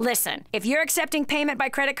 $100. Listen, if you're accepting payment by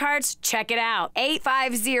credit cards, check it out.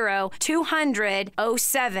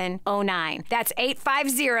 850-200-0709. That's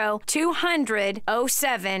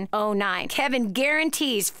 850-200-0709. Kevin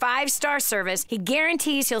guarantees 5-star service. He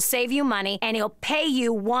guarantees he'll save you money, and he'll pay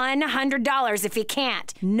you $100 if he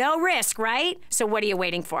can't. No risk, right? So what are you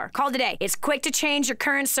waiting for? Call today. It's quick to change your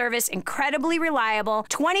current service, incredibly reliable,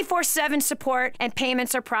 24/7 support, and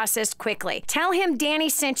payments are processed quickly. Tell him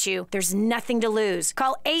Dani sent you. There's nothing to lose.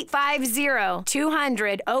 Call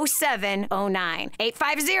 850-200-0709.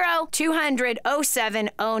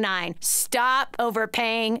 850-200-0709. Stop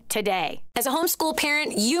overpaying today. As a homeschool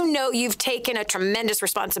parent, you know you've taken a tremendous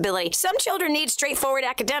responsibility. Some children need straightforward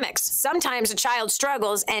academics. Sometimes a child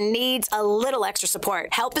struggles and needs a little extra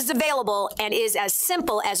support. Help is available and is as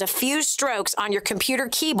simple as a few strokes on your computer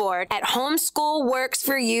keyboard at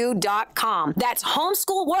homeschoolworksforyou.com. That's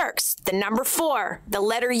homeschoolworks, the number 4, the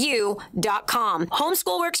letter U.com.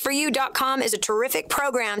 Homeschoolworksforyou.com is a terrific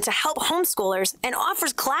program to help homeschoolers and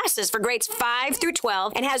offers classes for grades 5 through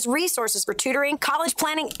 12 and has resources for tutoring, college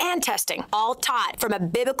planning, and testing, all taught from a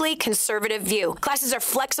biblically conservative view. Classes are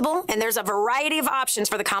flexible, and there's a variety of options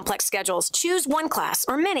for the complex schedules. Choose one class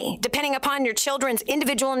or many, depending upon your children's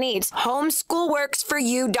individual needs.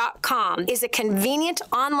 Homeschoolworksforyou.com is a convenient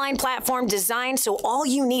online platform designed so all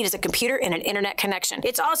you need is a computer and an internet connection.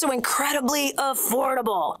 It's also incredibly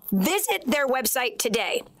affordable. Visit their website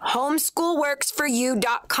today,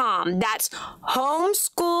 homeschoolworksforyou.com. That's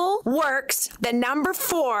homeschoolworks, the number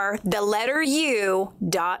 4, the letter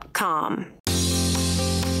U.com.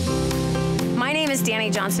 My name is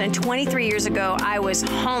Dani Johnson, and 23 years ago, I was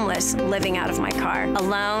homeless, living out of my car,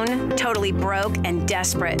 alone, totally broke, and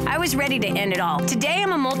desperate. I was ready to end it all. Today,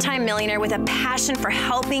 I'm a multimillionaire with a passion for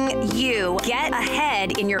helping you get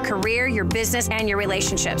ahead in your career, your business, and your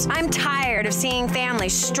relationships. I'm tired of seeing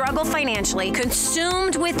families struggle financially,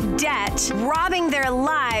 consumed with debt, robbing their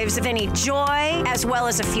lives of any joy as well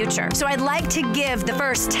as a future. So I'd like to give the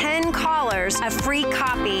first 10 callers a free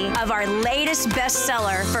copy of our latest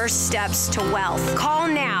bestseller, First Steps to Wealth. Call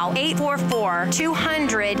now,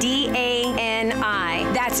 844-200-DANI.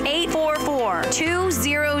 That's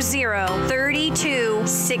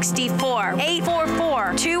 844-200-3264.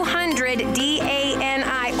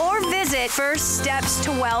 844-200-DANI. Or visit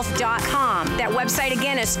firststepstowealth.com. That website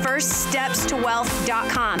again is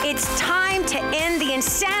firststepstowealth.com. It's time to end the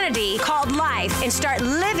insanity called life and start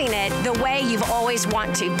living it the way you've always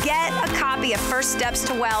wanted to. Get a copy of First Steps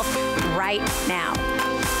to Wealth right now.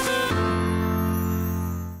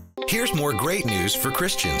 Here's more great news for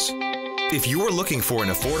Christians. If you're looking for an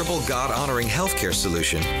affordable, God-honoring healthcare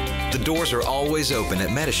solution, the doors are always open at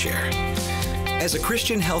Medishare. As a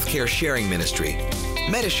Christian healthcare sharing ministry,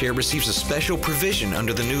 Medishare receives a special provision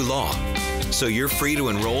under the new law, so you're free to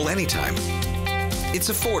enroll anytime. It's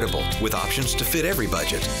affordable with options to fit every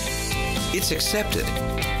budget. It's accepted.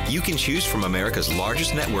 You can choose from America's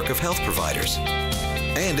largest network of health providers.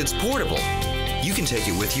 And it's portable. You can take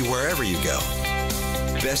it with you wherever you go.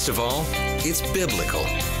 Best of all, it's biblical.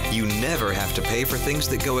 You never have to pay for things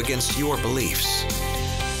that go against your beliefs.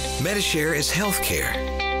 Medishare is health care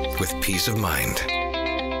with peace of mind.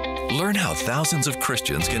 Learn how thousands of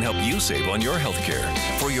Christians can help you save on your health care.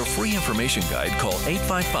 For your free information guide, call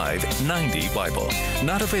 855-90-BIBLE.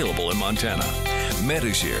 Not available in Montana.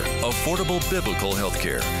 Medishare, affordable biblical health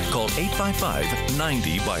care. Call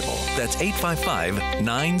 855-90-BIBLE. That's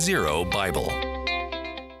 855-90-BIBLE.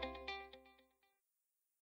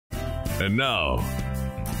 And now,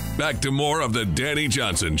 back to more of the Dani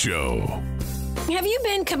Johnson Show. Have you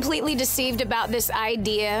been completely deceived about this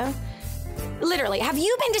idea? Literally, have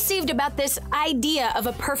you been deceived about this idea of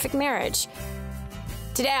a perfect marriage?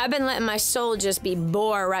 Today, I've been letting my soul just be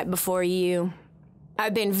bore right before you.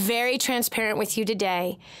 I've been very transparent with you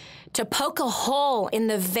today to poke a hole in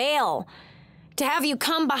the veil, to have you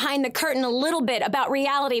come behind the curtain a little bit about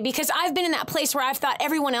reality, because I've been in that place where I've thought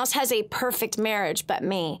everyone else has a perfect marriage but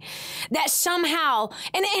me. That somehow,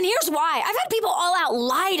 and here's why. I've had people all out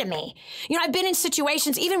lie to me. You know, I've been in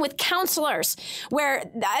situations, even with counselors, where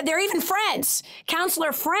they're even friends,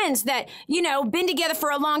 counselor friends that, you know, been together for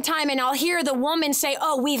a long time, and I'll hear the woman say,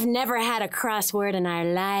 "Oh, we've never had a crossword in our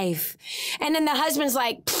life." And then the husband's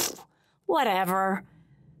like, whatever.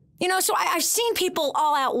 You know, so I've seen people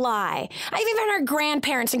all out lie. I've even heard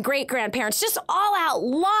grandparents and great-grandparents just all out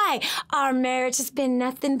lie. Our marriage has been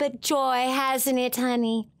nothing but joy, hasn't it,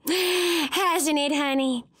 honey? Hasn't it,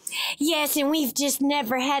 honey? Yes, and we've just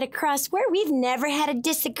never had a crossword. We've never had a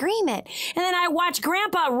disagreement. And then I watch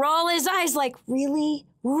Grandpa roll his eyes like, really?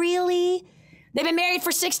 Really? They've been married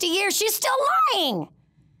for 60 years. She's still lying.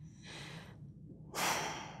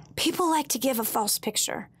 People like to give a false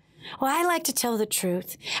picture. Well, I like to tell the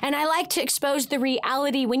truth, and I like to expose the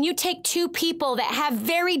reality. When you take two people that have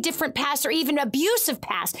very different pasts or even abusive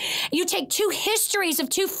past, you take two histories of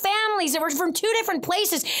two families that were from two different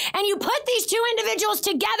places, and you put these two individuals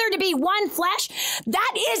together to be one flesh,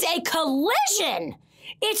 that is a collision.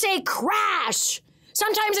 It's a crash.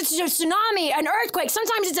 Sometimes it's a tsunami, an earthquake.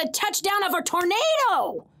 Sometimes it's a touchdown of a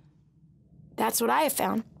tornado. That's what I have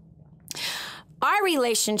found. Our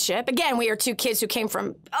relationship, again, we are two kids who came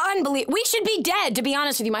from unbelievable. We should be dead, to be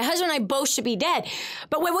honest with you. My husband and I both should be dead.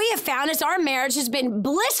 But what we have found is our marriage has been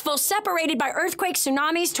blissful, separated by earthquakes,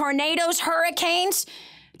 tsunamis, tornadoes, hurricanes,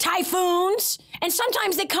 typhoons, and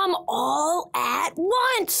sometimes they come all at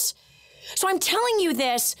once. So I'm telling you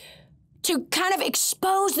this to kind of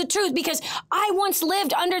expose the truth, because I once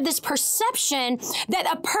lived under this perception that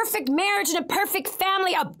a perfect marriage and a perfect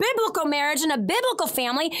family, a biblical marriage and a biblical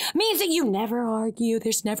family, means that you never argue,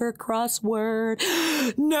 there's never a crossword,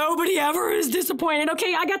 nobody ever is disappointed.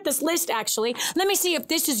 Okay, I got this list actually. Let me see if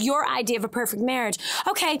this is your idea of a perfect marriage.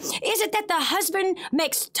 Okay, is it that the husband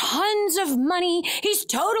makes tons of money, he's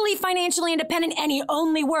totally financially independent, and he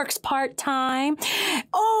only works part-time?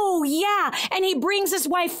 Oh yeah, and he brings his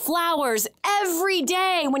wife flowers every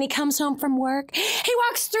day when he comes home from work. He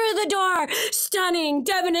walks through the door, stunning,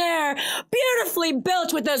 debonair, beautifully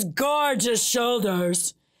built with those gorgeous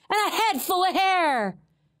shoulders and a head full of hair.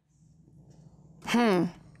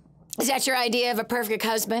 Is that your idea of a perfect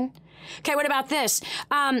husband? Okay, what about this?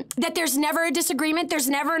 That there's never a disagreement, there's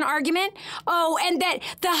never an argument. Oh, and that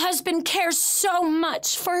the husband cares so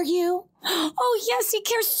much for you. Oh, yes, he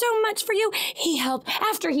cares so much for you. He helped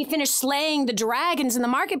after he finished slaying the dragons in the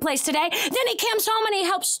marketplace today. Then he comes home and he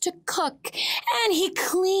helps to cook and he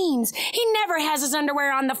cleans. He never has his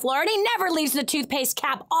underwear on the floor and he never leaves the toothpaste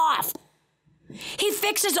cap off. He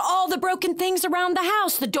fixes all the broken things around the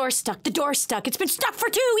house. The door's stuck. It's been stuck for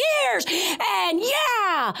 2 years. And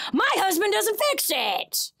yeah, my husband doesn't fix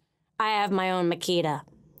it. I have my own Makita.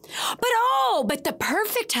 But the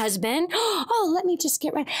perfect husband, let me just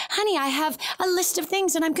get right. Honey, I have a list of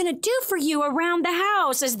things that I'm going to do for you around the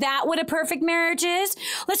house. Is that what a perfect marriage is?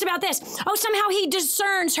 Listen about this. Oh, somehow he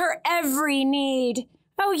discerns her every need.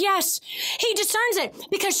 Oh, yes, he discerns it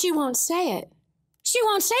because she won't say it. She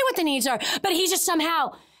won't say what the needs are, but he just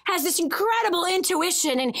somehow has this incredible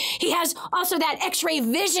intuition, and he has also that X-ray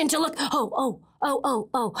vision to look,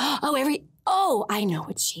 I know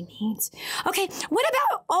what she needs. Okay, what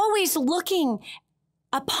about always looking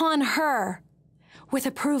upon her with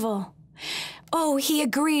approval? Oh, he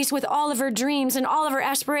agrees with all of her dreams and all of her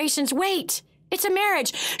aspirations. Wait, it's a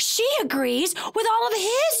marriage. She agrees with all of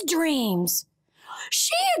his dreams.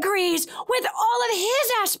 She agrees with all of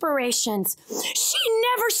his aspirations. She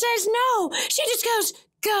never says no. She just goes,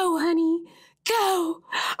 go, honey, go.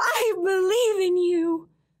 I believe in you.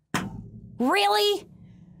 Really?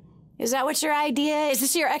 Is that what your idea is? Is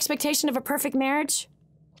this your expectation of a perfect marriage?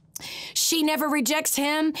 She never rejects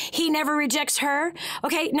him. He never rejects her.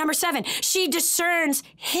 Okay, number 7, she discerns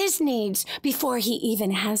his needs before he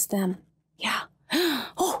even has them. Yeah.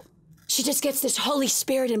 Oh, she just gets this Holy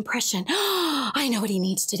Spirit impression. I know what he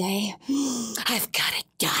needs today. I've got it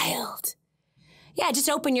dialed. Yeah, just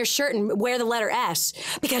open your shirt and wear the letter S,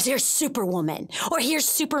 because here's Superwoman or here's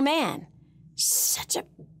Superman. Such a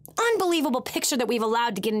unbelievable picture that we've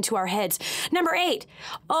allowed to get into our heads. Number 8,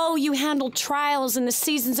 oh, you handle trials and the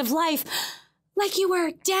seasons of life like you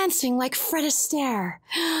were dancing like Fred Astaire.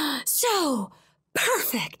 So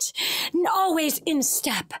perfect, always in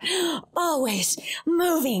step, always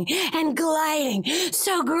moving and gliding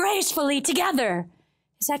so gracefully together.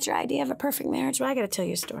 Is that your idea of a perfect marriage? Well, I got to tell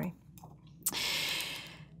you a story.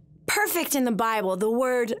 Perfect in the Bible, the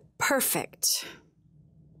word perfect.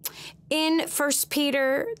 In 1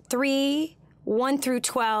 Peter 3, 1 through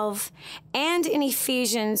 12, and in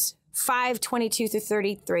Ephesians 5, 22 through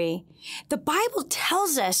 33, the Bible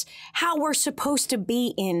tells us how we're supposed to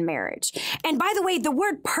be in marriage. And by the way, the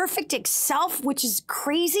word perfect itself, which is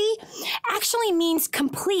crazy, actually means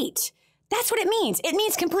complete. That's what it means. It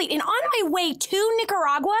means complete. And on my way to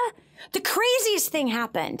Nicaragua, the craziest thing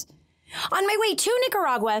happened. On my way to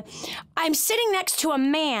Nicaragua, I'm sitting next to a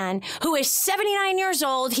man who is 79 years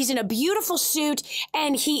old. He's in a beautiful suit,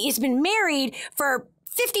 and he has been married for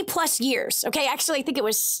 50 plus years. Okay, actually, I think it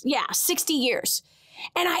was, 60 years.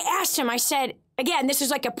 And I asked him, I said, again, this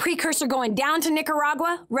is like a precursor going down to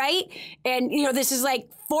Nicaragua, right? And, this is like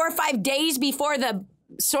 4 or 5 days before the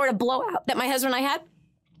sort of blowout that my husband and I had.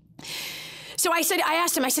 So I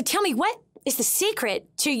asked him, tell me, what is the secret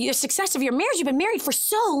to the success of your marriage? You've been married for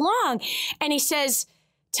so long. And he says,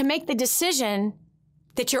 to make the decision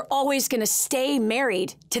that you're always going to stay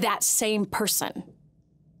married to that same person.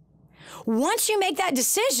 Once you make that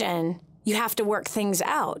decision, you have to work things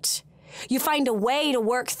out. You find a way to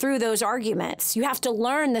work through those arguments. You have to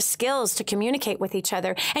learn the skills to communicate with each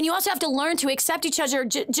other. And you also have to learn to accept each other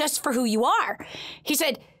just for who you are. He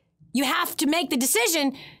said, you have to make the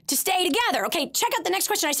decision to stay together. Okay, check out the next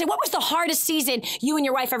question. I said, what was the hardest season you and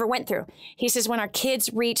your wife ever went through? He says, when our kids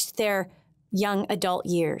reached their young adult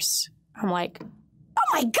years. I'm like,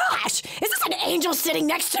 oh my gosh, is this an angel sitting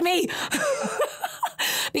next to me?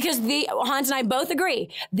 Because Hans and I both agree,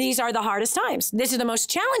 these are the hardest times. This is the most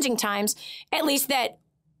challenging times, at least that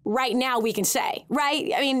right now we can say,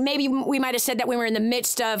 right? I mean, maybe we might have said that when we were in the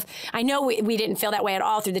midst of, I know we didn't feel that way at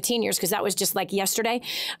all through the teen years because that was just like yesterday.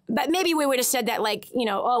 But maybe we would have said that like,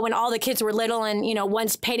 when all the kids were little and,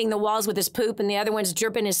 one's painting the walls with his poop and the other one's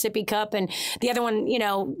dripping his sippy cup and the other one,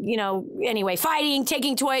 anyway, fighting,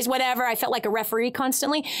 taking toys, whatever. I felt like a referee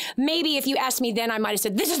constantly. Maybe if you asked me then, I might have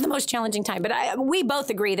said, this is the most challenging time. But we both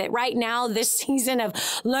agree that right now, this season of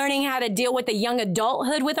learning how to deal with the young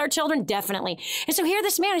adulthood with our children, definitely. And so here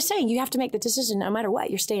this man is saying you have to make the decision no matter what,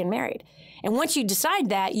 you're staying married. And once you decide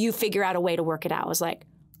that, you figure out a way to work it out. I was like,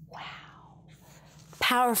 wow,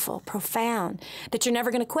 powerful, profound, that you're never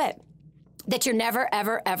going to quit, that you're never,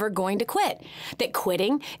 ever, ever going to quit, that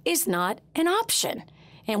quitting is not an option.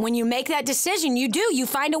 And when you make that decision, you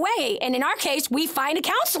find a way. And in our case, we find a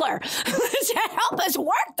counselor to help us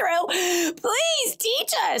work through. Please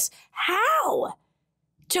teach us how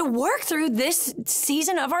to work through this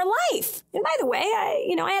season of our life. And by the way,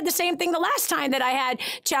 I had the same thing the last time that I had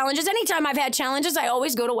challenges. Anytime I've had challenges, I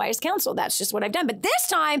always go to wise counsel. That's just what I've done. But this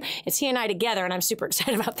time, it's he and I together, and I'm super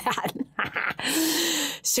excited about that.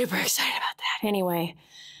 Super excited about that. Anyway.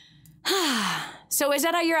 So is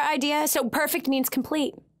that your idea? So perfect means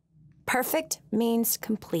complete. Perfect means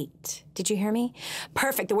complete. Did you hear me?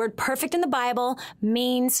 Perfect. The word perfect in the Bible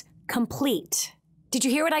means complete. Did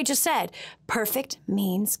you hear what I just said? Perfect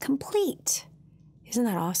means complete. Isn't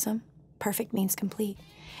that awesome? Perfect means complete.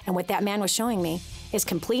 And what that man was showing me is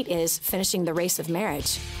complete is finishing the race of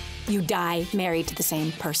marriage. You die married to the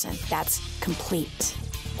same person. That's complete.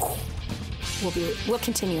 We'll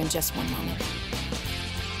continue in just one moment.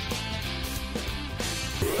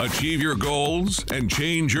 Achieve your goals and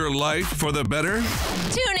change your life for the better?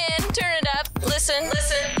 Tune in, turn it up, listen.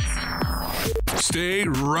 Stay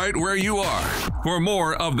right where you are for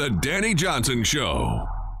more of The Dani Johnson Show.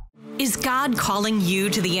 Is God calling you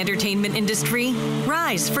to the entertainment industry?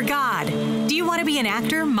 Rise for God. Do you want to be an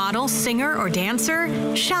actor, model, singer, or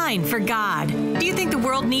dancer? Shine for God. Do you think the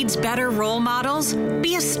world needs better role models?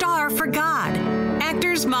 Be a star for God.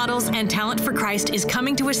 Actors, Models, and Talent for Christ is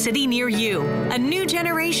coming to a city near you. A new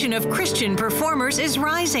generation of Christian performers is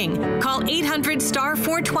rising. Call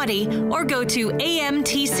 800-STAR-420 or go to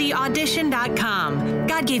amtcaudition.com.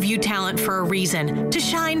 God gave you talent for a reason, to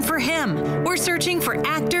shine for Him. We're searching for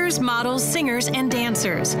actors, models, singers, and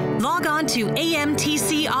dancers. Log on to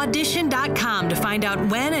amtcaudition.com to find out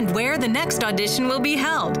when and where the next audition will be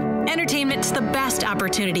held. Entertainment's the best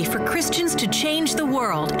opportunity for Christians to change the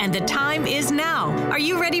world, and the time is now. Are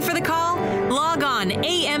you ready for the call? Log on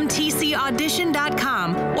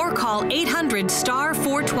amtcaudition.com or call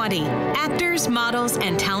 800-STAR-420. Actors, Models,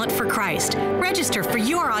 and Talent for Christ. Register for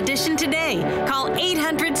your audition today. Call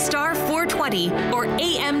 800-STAR-420 or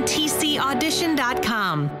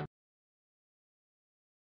amtcaudition.com.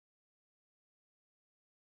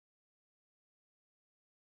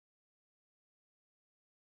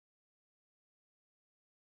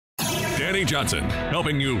 Dani Johnson,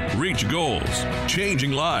 helping you reach goals,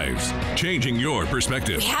 changing lives, changing your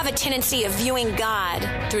perspective. We have a tendency of viewing God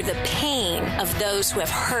through the pain of those who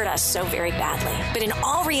have hurt us so very badly. But in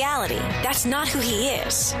all reality, that's not who He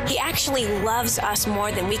is. He actually loves us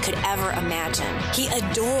more than we could ever imagine. He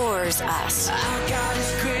adores us. Our God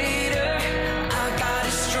is greater, our God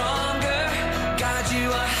is stronger. God, you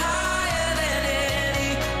are higher than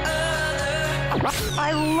any other.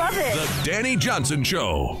 I love it. The Dani Johnson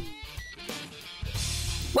Show.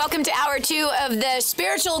 Welcome to Hour 2 of the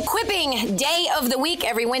Spiritual Equipping Day of the Week,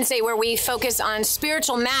 every Wednesday, where we focus on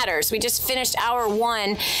spiritual matters. We just finished Hour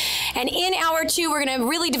 1. And in Hour 2, we're going to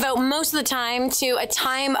really devote most of the time to a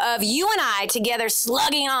time of you and I together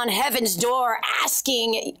slugging on heaven's door,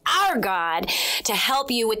 asking our God to help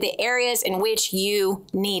you with the areas in which you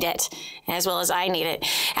need it, as well as I need it.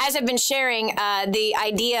 As I've been sharing, the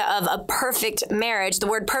idea of a perfect marriage, the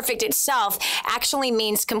word perfect itself actually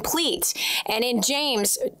means complete. And in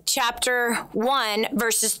James chapter 1,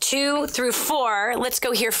 verses 2 through 4, let's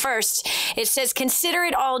go here first. It says, "Consider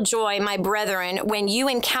it all joy, my brethren, when you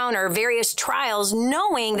encounter various trials,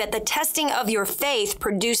 knowing that the testing of your faith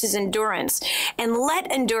produces endurance. And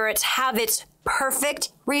let endurance have its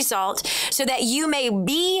perfect result, so that you may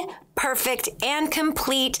be perfect and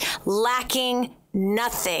complete, lacking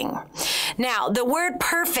nothing." Now, the word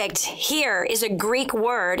perfect here is a Greek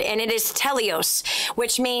word, and it is teleos,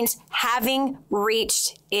 which means having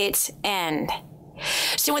reached its end.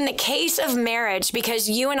 So in the case of marriage, because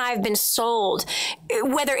you and I have been sold,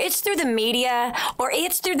 whether it's through the media or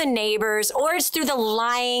it's through the neighbors or it's through the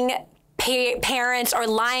lying parents or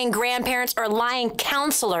lying grandparents or lying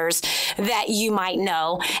counselors that you might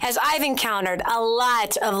know, as I've encountered a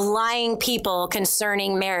lot of lying people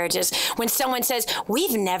concerning marriages. When someone says,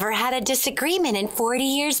 "We've never had a disagreement in 40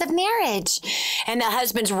 years of marriage," and the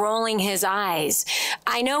husband's rolling his eyes,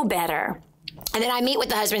 I know better. And then I meet with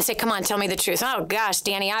the husband and say, "Come on, tell me the truth." "Oh gosh,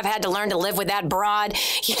 Dani, I've had to learn to live with that broad,"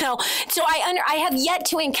 So I have yet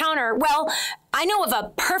to encounter, I know of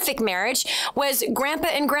a perfect marriage was Grandpa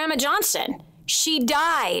and Grandma Johnson. She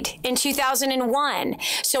died in 2001.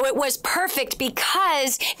 So it was perfect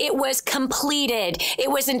because it was completed. It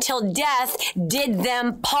was until death did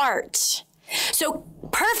them part. So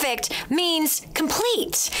perfect means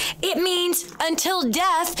complete. It means until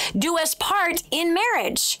death do us part in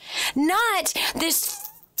marriage. Not this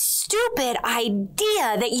stupid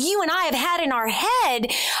idea that you and I have had in our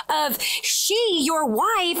head of your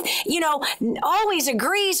wife, always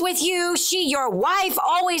agrees with you. Your wife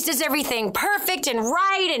always does everything perfect and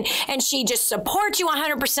right. And she just supports you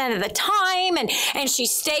 100% of the time. And she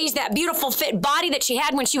stays that beautiful fit body that she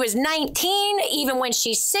had when she was 19, even when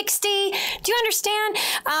she's 60. Do you understand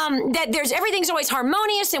that everything's always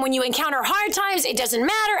harmonious? And when you encounter hard times, it doesn't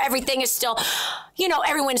matter. Everything is still,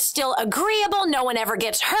 everyone's still agreeable. No one ever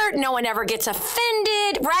gets hurt. No one ever gets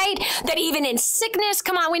offended, right? That even in sickness,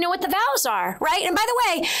 come on, we know what the vows are, right? And by the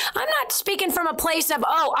way, I'm not speaking from a place of,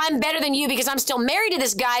 I'm better than you because I'm still married to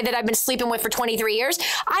this guy that I've been sleeping with for 23 years.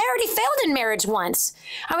 I already failed in marriage once.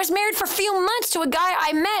 I was married for a few months to a guy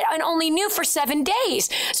I met and only knew for 7 days.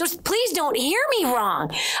 So please don't hear me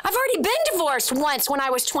wrong. I've already been divorced once when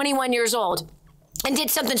I was 21 years old. And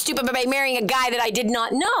did something stupid by marrying a guy that I did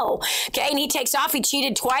not know. Okay, and he takes off, he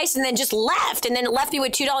cheated twice and then just left. And then left me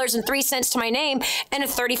with $2.03 to my name and a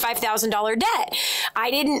 $35,000 debt.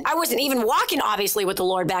 I wasn't even walking, obviously, with the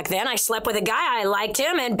Lord back then. I slept with a guy, I liked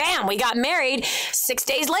him, and bam, we got married 6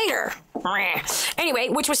 days later. Anyway,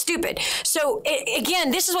 which was stupid. So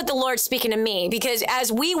again, this is what the Lord's speaking to me, because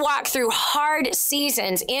as we walk through hard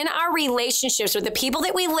seasons in our relationships with the people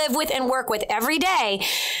that we live with and work with every day,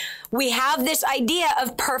 We have this idea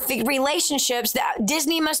of perfect relationships that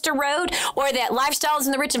Disney must have wrote, or that Lifestyles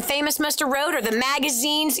and the Rich and Famous must have wrote, or the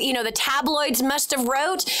magazines, the tabloids must have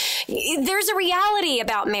wrote. There's a reality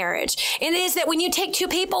about marriage. And it is that when you take two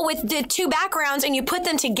people with the two backgrounds and you put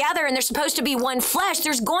them together and they're supposed to be one flesh,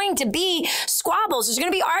 there's going to be squabbles. There's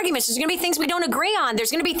going to be arguments. There's going to be things we don't agree on.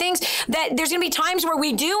 There's going to be things that there's going to be times where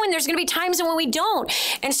we do, and there's going to be times when we don't.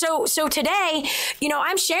 And so today,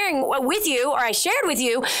 I'm sharing with you, or I shared with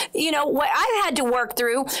you, what I've had to work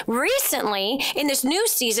through recently in this new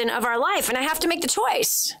season of our life. And I have to make the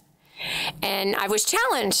choice. And I was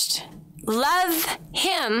challenged. Love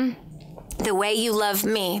him the way you love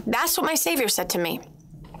me. That's what my Savior said to me.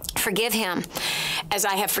 Forgive him as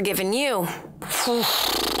I have forgiven you.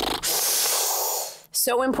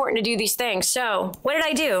 So important to do these things. So what did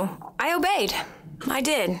I do? I obeyed. I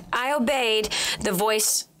did. I obeyed the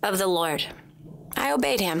voice of the Lord. I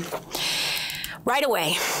obeyed him. Right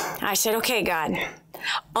away, I said, okay, God,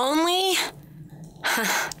 only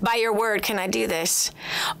by your word can I do this.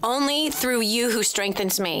 Only through you who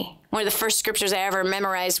strengthens me. One of the first scriptures I ever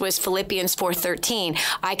memorized was Philippians 4:13.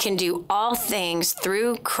 I can do all things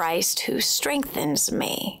through Christ who strengthens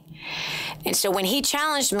me. And so when he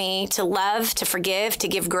challenged me to love, to forgive, to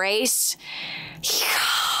give grace,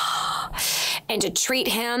 and to treat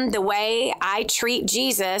him the way I treat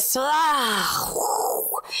Jesus,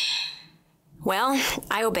 well,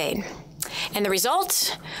 I obeyed. And the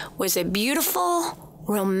result was a beautiful,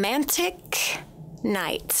 romantic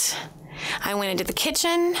night. I went into the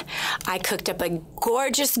kitchen. I cooked up a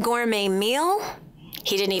gorgeous gourmet meal.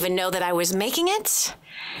 He didn't even know that I was making it.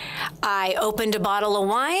 I opened a bottle of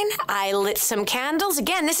wine. I lit some candles.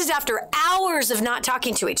 Again, this is after hours of not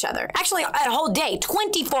talking to each other. Actually, a whole day,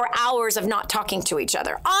 24 hours of not talking to each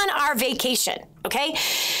other on our vacation, okay?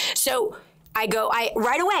 So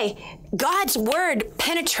right away, God's word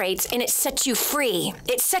penetrates and it sets you free.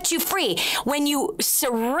 It sets you free. When you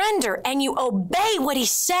surrender and you obey what he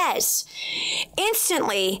says,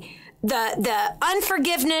 instantly, the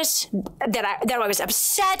unforgiveness that I was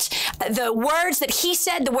upset, the words that he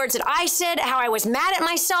said, the words that I said, how I was mad at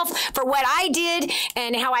myself for what I did,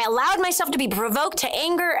 and how I allowed myself to be provoked to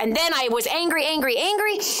anger, and then I was angry.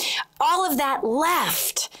 All of that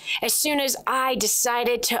left as soon as I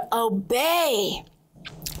decided to obey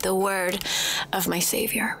the word of my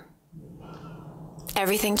Savior.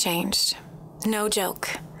 Everything changed. No joke.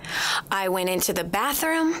 I went into the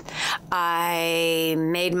bathroom. I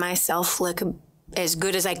made myself look as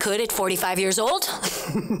good as I could at 45 years old.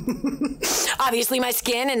 Obviously, my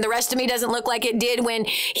skin and the rest of me doesn't look like it did when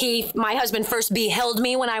my husband first beheld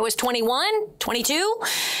me when I was 21, 22.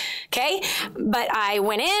 Okay. But I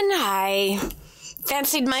went in, I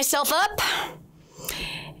fancied myself up,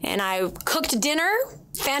 and I cooked dinner,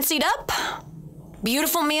 fancied up.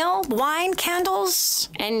 Beautiful meal, wine, candles,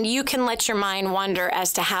 and you can let your mind wander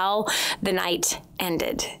as to how the night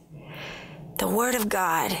ended. The Word of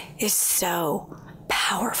God is so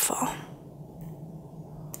powerful.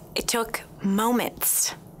 It took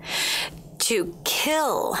moments to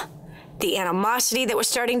kill the animosity that was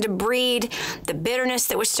starting to breed, the bitterness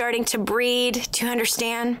that was starting to breed. Do you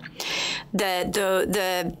understand?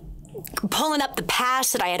 The pulling up the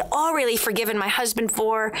past that I had already forgiven my husband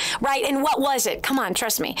for, right? And what was it? Come on,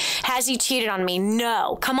 trust me. Has he cheated on me?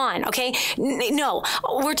 No. Come on, okay? No.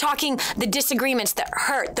 We're talking the disagreements that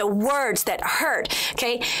hurt, the words that hurt,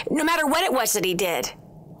 okay? No matter what it was that he did,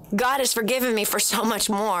 God has forgiven me for so much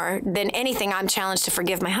more than anything I'm challenged to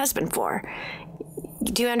forgive my husband for.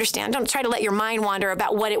 Do you understand? Don't try to let your mind wander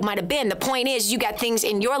about what it might have been. The point is, you got things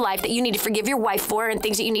in your life that you need to forgive your wife for, and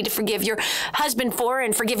things that you need to forgive your husband for,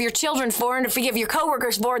 and forgive your children for, and to forgive your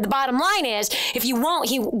coworkers for. The bottom line is, if you won't,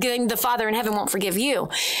 the Father in heaven won't forgive you.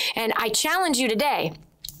 And I challenge you today.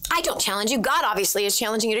 I don't challenge you. God obviously is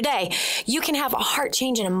challenging you today. You can have a heart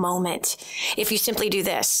change in a moment if you simply do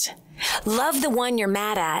this. Love the one you're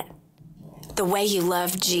mad at the way you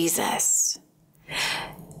love Jesus.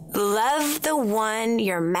 Love the one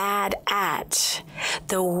you're mad at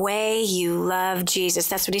the way you love Jesus.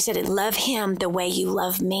 That's what he said. Love him the way you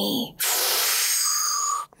love me.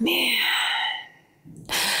 Man.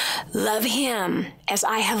 Love him as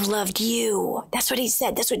I have loved you. That's what he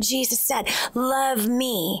said. That's what Jesus said. Love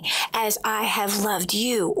me as I have loved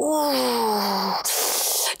you. Ooh.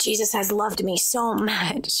 Jesus has loved me so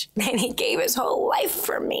much, and he gave his whole life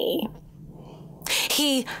for me.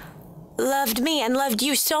 He loved me and loved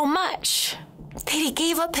you so much that he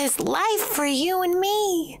gave up his life for you and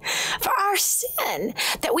me, for our sin,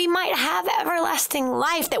 that we might have everlasting everlasting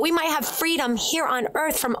life, that we might have freedom here on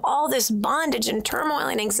earth from all this bondage and turmoil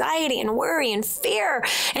and anxiety and worry and fear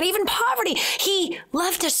and even poverty. He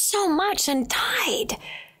loved us so much and died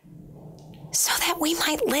so that we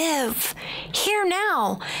might live here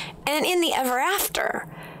now and in the ever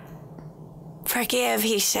after. Forgive,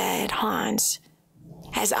 he said, Hans,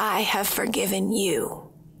 as I have forgiven you.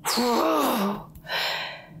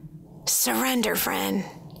 Surrender, friend.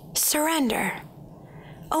 Surrender.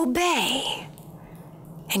 Obey.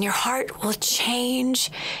 And your heart will change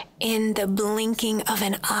in the blinking of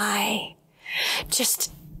an eye.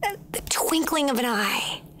 Just the twinkling of an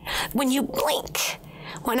eye. When you blink,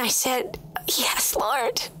 when I said, yes,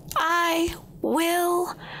 Lord, I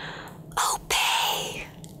will obey.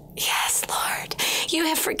 Yes, Lord, you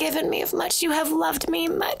have forgiven me of much. You have loved me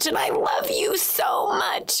much, and I love you so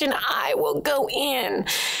much, and I will go in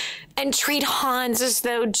and treat Hans as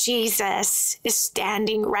though Jesus is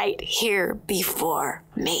standing right here before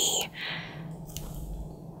me.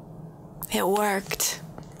 It worked.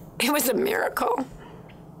 It was a miracle.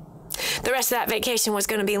 The rest of that vacation was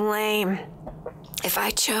going to be lame if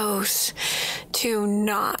I chose to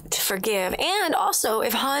not forgive, and also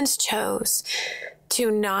if Hans chose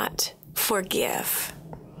to not forgive.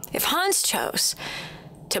 If Hans chose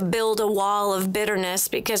to build a wall of bitterness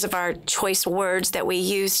because of our choice words that we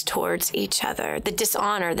use towards each other, the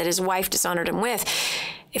dishonor that his wife dishonored him with,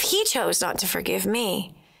 if he chose not to forgive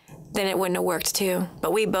me, then it wouldn't have worked too.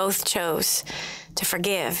 But we both chose to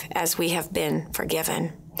forgive as we have been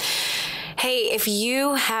forgiven. Hey, if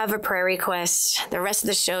you have a prayer request, the rest of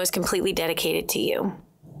the show is completely dedicated to you.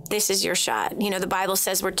 This is your shot. You know, the Bible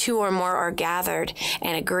says where two or more are gathered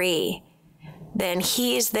and agree, then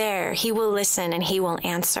he is there. He will listen and he will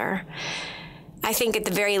answer. I think at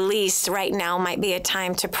the very least right now might be a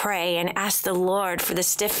time to pray and ask the Lord for the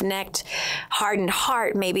stiff-necked, hardened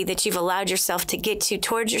heart maybe that you've allowed yourself to get to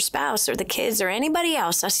towards your spouse or the kids or anybody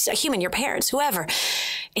else, a human, your parents, whoever.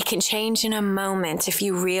 It can change in a moment if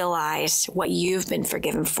you realize what you've been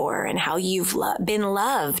forgiven for and how you've been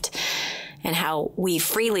loved, and how we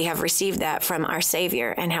freely have received that from our Savior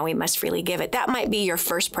and how we must freely give it. That might be your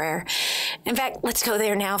first prayer. In fact, let's go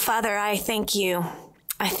there now. Father, I thank you.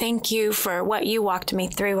 I thank you for what you walked me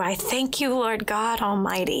through. I thank you, Lord God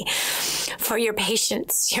Almighty, for your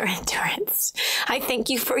patience, your endurance. I thank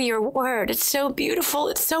you for your word. It's so beautiful.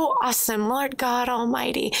 It's so awesome, Lord God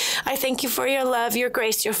Almighty. I thank you for your love, your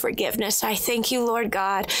grace, your forgiveness. I thank you, Lord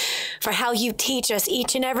God, for how you teach us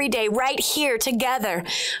each and every day right here together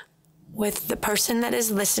with the person that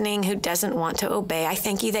is listening who doesn't want to obey. I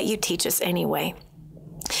thank you that you teach us anyway.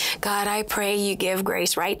 God, I pray you give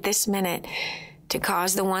grace right this minute to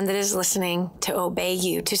cause the one that is listening to obey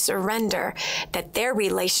you, to surrender, that their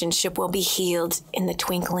relationship will be healed in the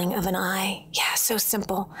twinkling of an eye. Yeah, so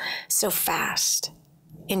simple, so fast.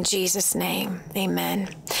 In Jesus' name, amen.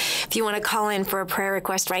 If you want to call in for a prayer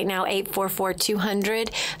request right now,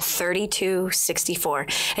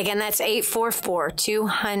 844-200-3264. Again, that's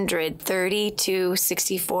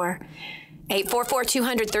 844-200-3264.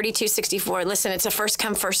 844-200-3264. Listen, it's a first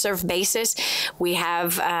come, first serve basis. We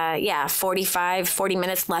have, 40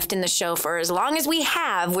 minutes left in the show. For as long as we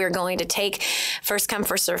have, we're going to take first come,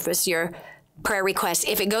 first serve with your prayer request.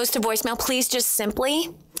 If it goes to voicemail, please just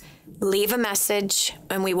simply leave a message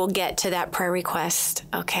and we will get to that prayer request.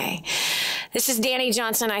 Okay. This is Dani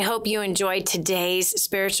Johnson. I hope you enjoyed today's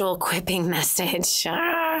spiritual equipping message.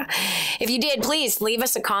 If you did, please leave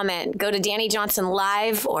us a comment. Go to Dani Johnson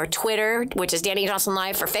Live or Twitter, which is Dani Johnson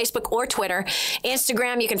Live for Facebook or Twitter.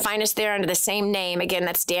 Instagram, you can find us there under the same name. Again,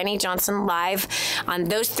 that's Dani Johnson Live. On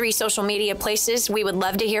those 3 social media places, we would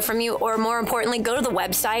love to hear from you. Or more importantly, go to the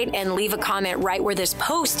website and leave a comment right where this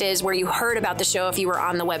post is, where you heard about the show if you were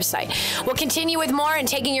on the website. We'll continue with more and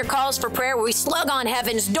taking your calls for prayer where we slug on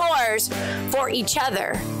heaven's doors for each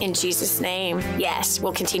other in Jesus' name. Yes,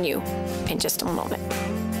 we'll continue in just a moment.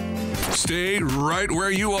 Stay right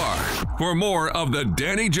where you are for more of the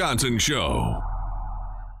Dani Johnson Show.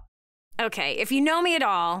 Okay, if you know me at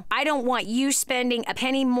all, I don't want you spending a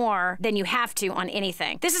penny more than you have to on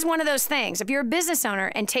anything. This is one of those things. If you're a business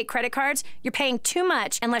owner and take credit cards, you're paying too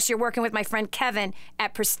much unless you're working with my friend Kevin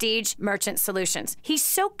at Prestige Merchant Solutions. He's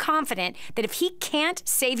so confident that if he can't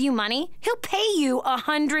save you money, he'll pay you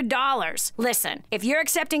 $100. Listen, if you're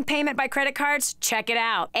accepting payment by credit cards, check it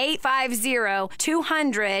out.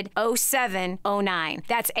 850-200-0709.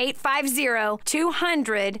 That's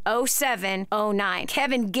 850-200-0709.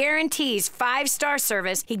 Kevin guarantees guarantees 5-star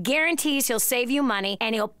service. He guarantees he'll save you money,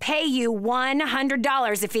 and he'll pay you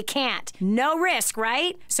 $100 if he can't. No risk,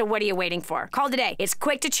 right? So what are you waiting for? Call today. It's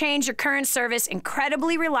quick to change your current service,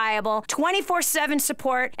 incredibly reliable, 24/7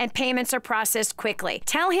 support, and payments are processed quickly.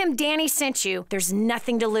 Tell him Dani sent you. There's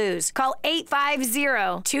nothing to lose. Call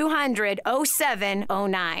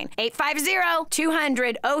 850-200-0709.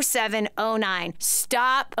 850-200-0709.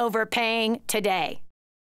 Stop overpaying today.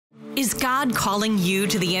 Is God calling you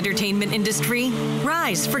to the entertainment industry?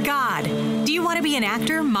 Rise for God. Do you want to be an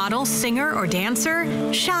actor, model, singer, or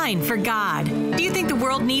dancer? Shine for God. Do you think the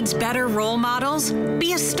world needs better role models?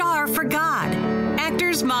 Be a star for God.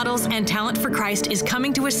 Actors, Models, and Talent for Christ is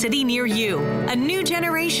coming to a city near you. A new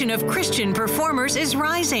generation of Christian performers is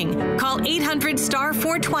rising. Call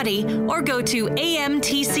 800-STAR-420 or go to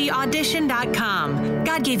amtcaudition.com.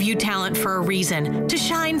 God gave you talent for a reason, to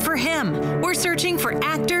shine for Him. We're searching for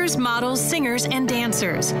actors, models, singers, and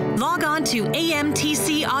dancers. Log on to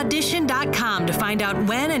amtcaudition.com to find out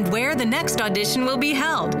when and where the next audition will be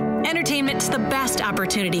held. Entertainment's the best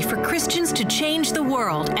opportunity for Christians to change the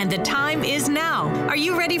world, and the time is now. Are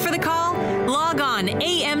you ready for the call? Log on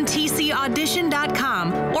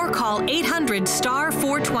amtcaudition.com or call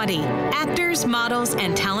 800-STAR-420. Actors, Models,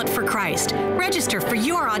 and Talent for Christ. Register for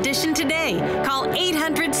your audition today. Call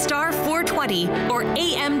 800-STAR-420 or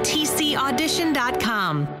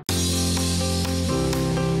amtcaudition.com.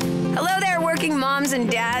 Hello there, working moms and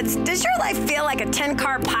dads. Does your life feel like a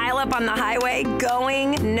 10-car pileup on the highway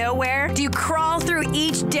going nowhere? Do you crawl through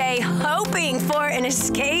each day hoping for an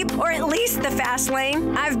escape or at least the fast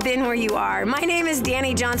lane? I've been where you are. My name is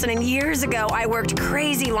Dani Johnson, and years ago I worked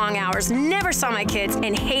crazy long hours, never saw my kids,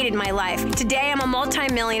 and hated my life. Today I'm a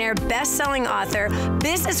multi-millionaire, best-selling author,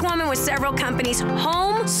 businesswoman with several companies,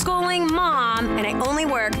 homeschooling mom, and I only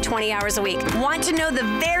work 20 hours a week. Want to know the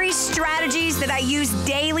very strategies that I use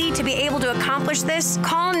daily to be able to accomplish this?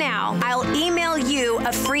 Call now. I'll email you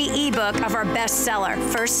a free ebook of our bestseller,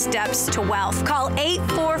 First Steps to Wealth. Call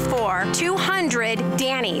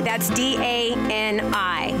 844-200-DANI. That's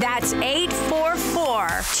D-A-N-I. That's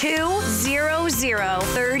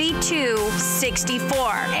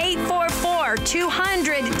 844-200-3264.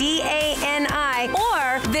 844-200-DANI.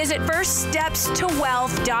 Or visit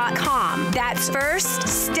firststepstowealth.com. That's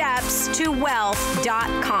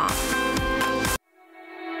firststepstowealth.com.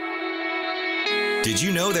 Did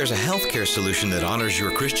you know there's a healthcare solution that honors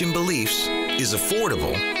your Christian beliefs, is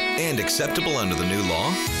affordable, and acceptable under the new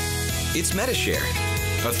law? It's Medishare,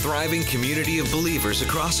 a thriving community of believers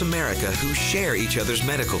across America who share each other's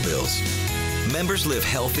medical bills. Members live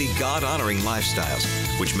healthy, God-honoring lifestyles,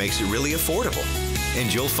 which makes it really affordable,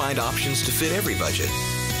 and you'll find options to fit every budget.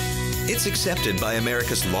 It's accepted by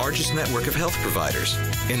America's largest network of health providers,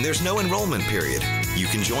 and there's no enrollment period. You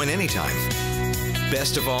can join anytime.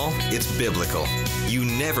 Best of all, it's biblical. You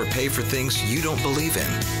never pay for things you don't believe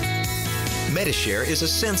in. Medishare is a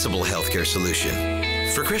sensible healthcare solution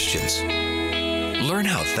for Christians. Learn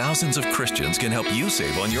how thousands of Christians can help you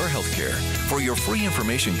save on your health care. For your free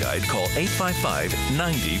information guide, call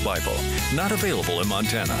 855-90-BIBLE. Not available in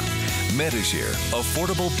Montana. Medishare,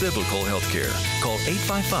 affordable biblical health care. Call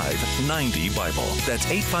 855-90-BIBLE. That's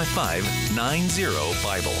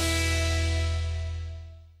 855-90-BIBLE.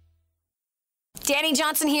 Dani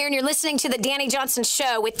Johnson here, and you're listening to The Dani Johnson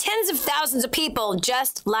Show with tens of thousands of people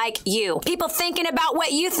just like you. People thinking about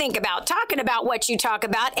what you think about, talking about what you talk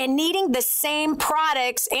about, and needing the same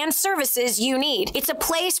products and services you need. It's a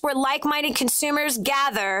place where like-minded consumers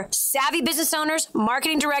gather, savvy business owners,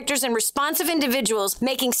 marketing directors, and responsive individuals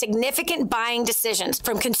making significant buying decisions.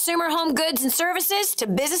 From consumer home goods and services to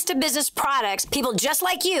business products, people just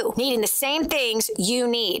like you needing the same things you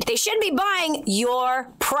need. They should be buying your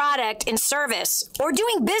product and service or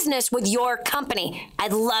doing business with your company.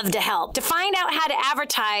 I'd love to help. To find out how to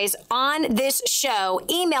advertise on this show,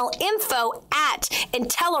 email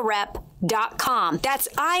info@intelerep.com. That's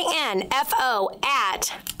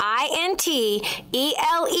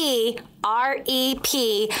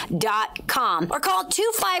info@INTELEREP.com. Or call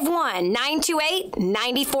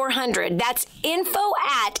 251-928-9400. That's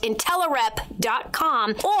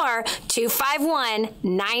info@intelerep.com or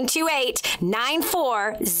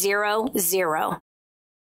 251-928-9400.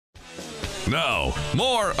 Now,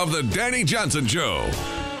 more of the Dani Johnson Show.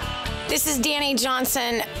 This is Dani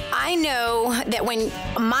Johnson. I know that when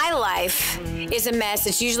my life is a mess,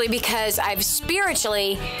 it's usually because I've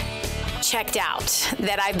spiritually checked out,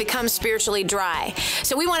 that I've become spiritually dry.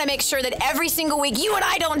 So we want to make sure that every single week, you and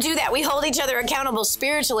I don't do that. We hold each other accountable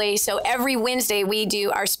spiritually. So every Wednesday we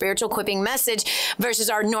do our spiritual equipping message versus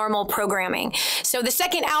our normal programming. So the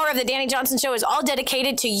second hour of the Dani Johnson Show is all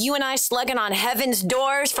dedicated to you and I slugging on heaven's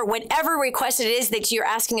doors for whatever request it is that you're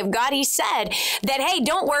asking of God. He said that, hey,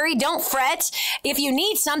 don't worry, don't fret. If you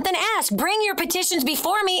need something, ask. Bring your petitions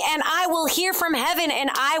before me and I will hear from heaven and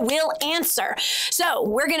I will answer. So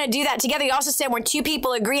we're going to do that together. He also said when two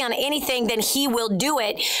people agree on anything, then he will do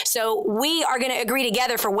it. So we are going to agree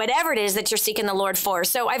together for whatever it is that you're seeking the Lord for.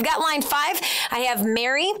 So I've got line 5. I have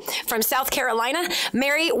Mary from South Carolina.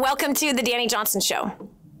 Mary, welcome to the Dani Johnson Show.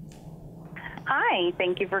 Hi,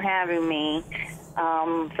 thank you for having me.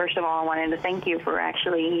 First of all, I wanted to thank you for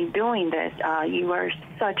actually doing this. You are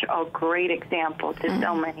such a great example to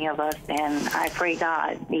so many of us, and I pray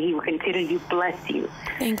God He will continue to bless you.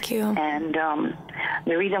 Thank you. And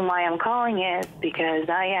the reason why I'm calling is because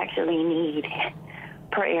I actually need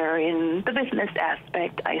prayer in the business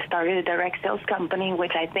aspect. I started a direct sales company,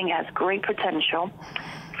 which I think has great potential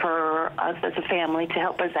for us as a family to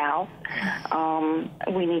help us out.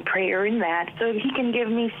 We need prayer in that, so He can give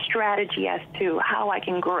me strategy as to how I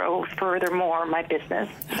can grow furthermore my business.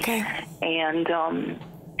 Okay. And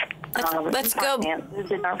let's go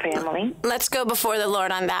in our family. Let's go before the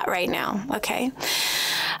Lord on that right now. Okay.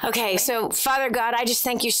 Okay, so Father God, I just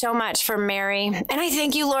thank you so much for Mary. And I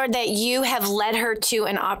thank you, Lord, that you have led her to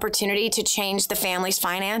an opportunity to change the family's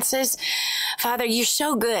finances. Father, you're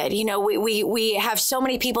so good. You know, we have so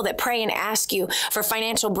many people that pray and ask you for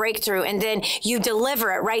financial breakthrough, and then you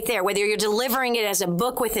deliver it right there, whether you're delivering it as a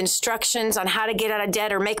book with instructions on how to get out of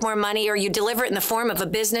debt or make more money, or you deliver it in the form of a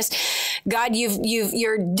business. God,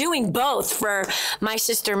 you're doing both for my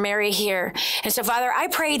sister Mary here. And so, Father, I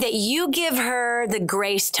pray that you give her the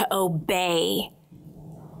grace to obey.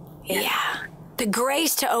 Yeah. The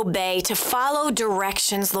grace to obey, to follow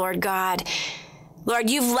directions, Lord God.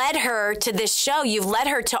 Lord, you've led her to this show. You've led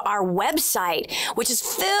her to our website, which is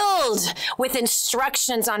filled with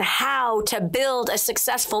instructions on how to build a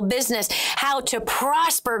successful business, how to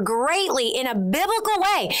prosper greatly in a biblical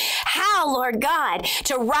way, how, Lord God,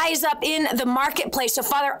 to rise up in the marketplace. So,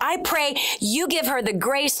 Father, I pray you give her the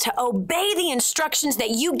grace to obey the instructions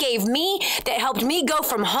that you gave me that helped me go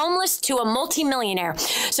from homeless to a multimillionaire.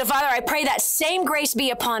 So, Father, I pray that same grace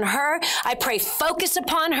be upon her. I pray focus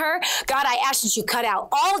upon her. God, I ask that you cut out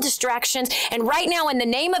all distractions. And right now, in the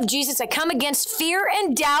name of Jesus, I come against fear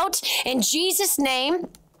and doubt in Jesus' name.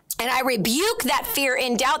 And I rebuke that fear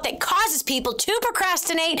and doubt that causes people to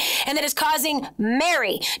procrastinate and that is causing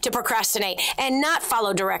Mary to procrastinate and not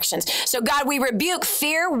follow directions. So God, we rebuke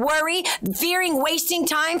fear, worry, fearing wasting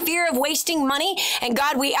time, fear of wasting money. And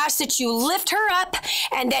God, we ask that you lift her up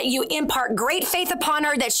and that you impart great faith upon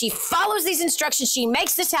her, that she follows these instructions, she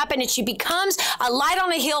makes this happen, and she becomes a light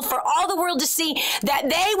on a hill for all the world to see, that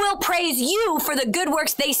they will praise you for the good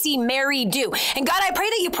works they see Mary do. And God, I pray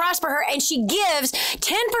that you prosper her and she gives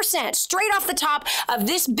 10% straight off the top of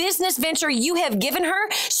this business venture you have given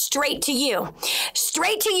her straight to you,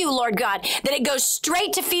 Lord God, that it goes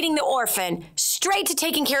straight to feeding the orphan, straight to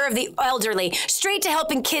taking care of the elderly, straight to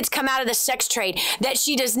helping kids come out of the sex trade, that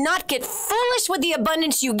she does not get foolish with the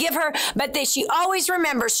abundance you give her, but that she always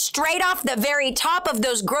remembers straight off the very top of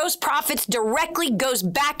those gross profits directly goes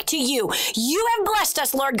back to you. You have blessed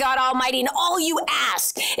us, Lord God Almighty, and all you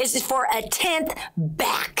ask is for a 10th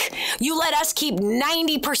back. You let us keep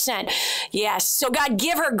 90%. Yes. So God,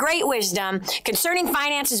 give her great wisdom concerning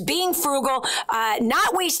finances, being frugal,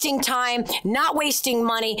 not wasting time, not wasting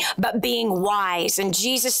money, but being wise. In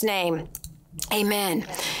Jesus' name, amen.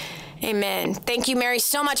 Amen. Thank you, Mary,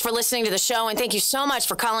 so much for listening to the show, and thank you so much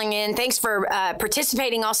for calling in. Thanks for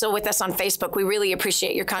participating also with us on Facebook. We really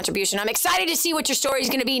appreciate your contribution. I'm excited to see what your story is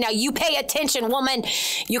going to be. Now, you pay attention, woman.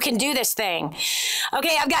 You can do this thing.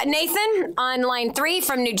 Okay, I've got Nathan on line 3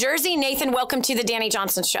 from New Jersey. Nathan, welcome to the Dani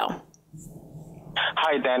Johnson Show.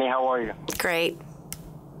 Hi, Dani. How are you? Great.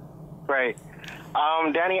 Great.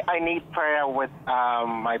 Dani, I need prayer with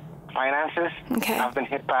my finances. Okay. I've been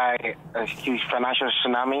hit by a huge financial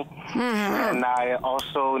tsunami, and I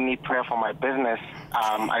also need prayer for my business.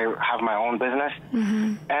 I have my own business,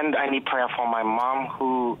 and I need prayer for my mom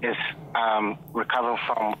who is recovering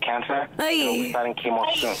from cancer. We're starting chemo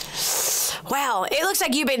soon. Wow, it looks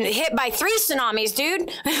like you've been hit by 3 tsunamis, dude.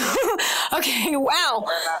 Okay, wow.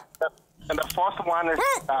 And the fourth one is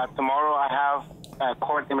tomorrow I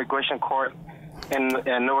have immigration court in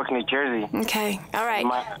Newark, New Jersey. Okay, all right.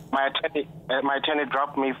 My attorney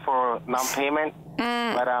dropped me for non-payment,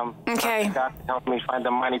 but okay. God helped me find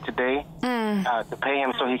the money today to pay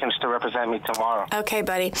him so he can still represent me tomorrow. Okay,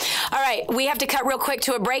 buddy. All right, we have to cut real quick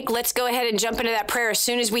to a break. Let's go ahead and jump into that prayer as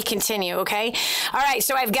soon as we continue, okay? All right,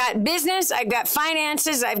 so I've got business, I've got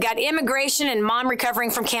finances, I've got immigration, and mom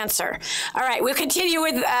recovering from cancer. All right, we'll continue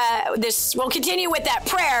with this. We'll continue with that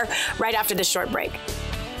prayer right after this short break.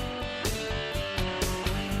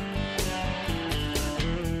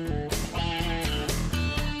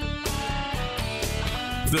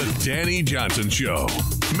 The Dani Johnson Show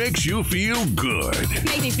makes you feel good.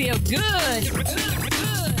 Make me feel good.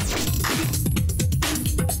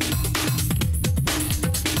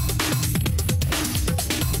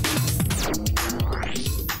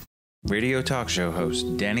 Radio talk show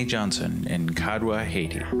host Dani Johnson in Kadwa,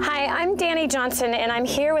 Haiti. Hi, I'm Dani Johnson, and I'm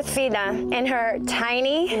here with Vida in her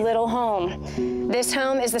tiny little home. This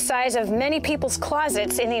home is the size of many people's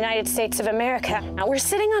closets in the United States of America. Now, we're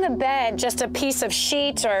sitting on a bed, just a piece of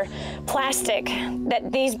sheet or plastic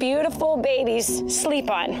that these beautiful babies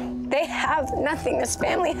sleep on. They have nothing. This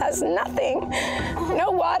family has nothing.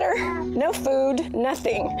 No water, no food,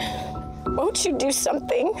 nothing. Won't you do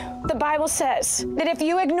something? The Bible says that if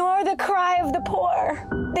you ignore the cry of the poor,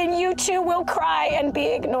 then you too will cry and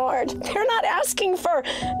be ignored. They're not asking for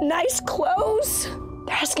nice clothes.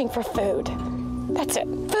 They're asking for food. That's it.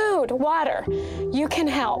 Food, water. You can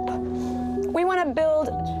help. We want to build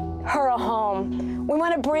her a home. We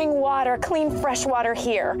want to bring water, clean, fresh water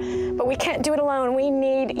here. But we can't do it alone. We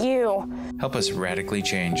need you. Help us radically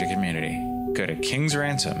change a community. Go to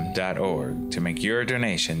kingsransom.org to make your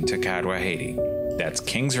donation to Kadwa, Haiti. That's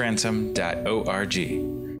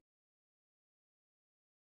kingsransom.org.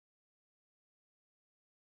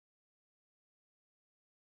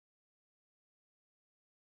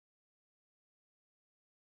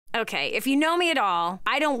 Okay, if you know me at all,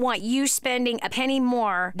 I don't want you spending a penny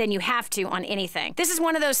more than you have to on anything. This is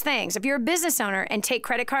one of those things. If you're a business owner and take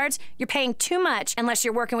credit cards, you're paying too much unless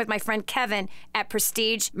you're working with my friend Kevin at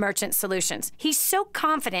Prestige Merchant Solutions. He's so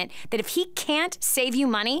confident that if he can't save you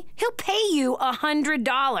money, he'll pay you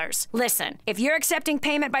 $100. Listen, if you're accepting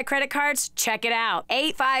payment by credit cards, check it out.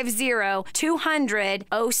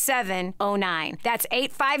 850-200-0709. That's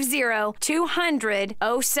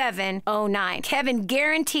 850-200-0709. Kevin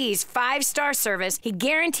guarantees 5-star service. He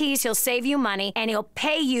guarantees he'll save you money, and he'll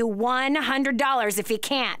pay you $100 if he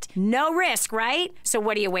can't. No risk, right? So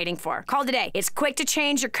what are you waiting for? Call today. It's quick to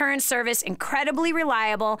change your current service, incredibly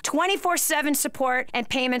reliable, 24/7 support, and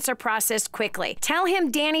payments are processed quickly. Tell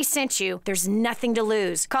him Dani sent you. There's nothing to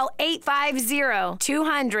lose. Call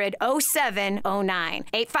 850-200-0709.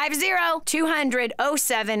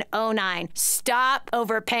 850-200-0709. Stop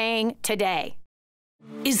overpaying today.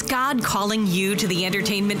 Is God calling you to the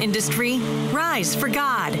entertainment industry? Rise for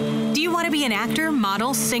God. Do you want to be an actor,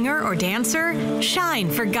 model, singer, or dancer? Shine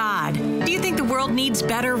for God. Do you think the world needs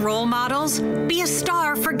better role models? Be a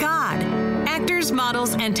star for God. Actors,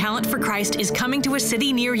 Models, and Talent for Christ is coming to a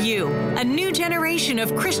city near you. A new generation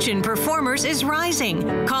of Christian performers is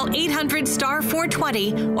rising. Call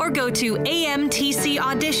 800-STAR-420 or go to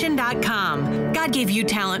amtcaudition.com. God gave you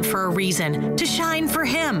talent for a reason, to shine for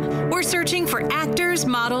Him. We're searching for actors,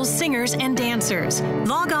 models, singers, and dancers.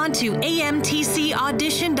 Log on to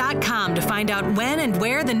amtcaudition.com to find out when and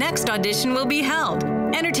where the next audition will be held.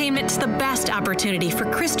 Entertainment's the best opportunity for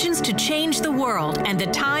Christians to change the world, and the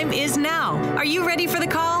time is now. Are you ready for the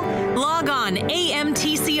call? Log on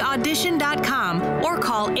amtcaudition.com or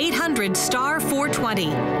call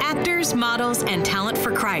 800-STAR-420. Actors, Models, and Talent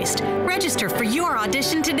for Christ. Register for your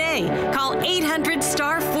audition today. Call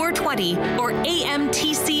 800-STAR-420 or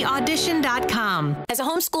amtcaudition.com. As a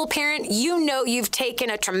homeschool parent, you know you've taken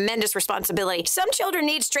a tremendous responsibility. Some children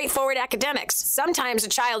need straightforward academics. Sometimes a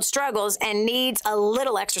child struggles and needs a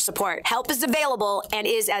little extra support. Help is available and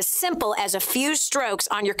is as simple as a few strokes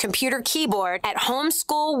on your computer keyboard at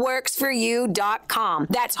homeschoolworksforyou.com.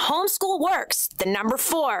 That's homeschoolworks, the number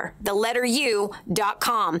 4, the letter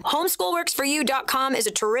U.com. Homeschoolworksforyou.com is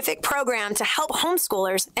a terrific program to help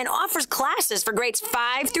homeschoolers and offers classes for grades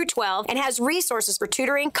 5 through 12 and has resources for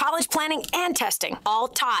tutoring, college planning, and testing, all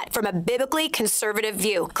taught from a biblically conservative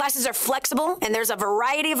view. Classes are flexible, and there's a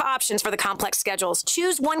variety of options for the complex schedules.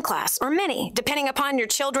 Choose one class or many, depending upon your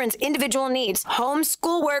children's individual needs.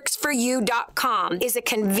 Homeschoolworksforyou.com is a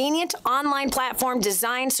convenient online platform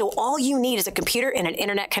designed so all you need is a computer and an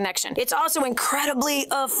internet connection. It's also incredibly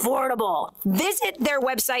affordable. Visit their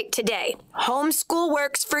website today,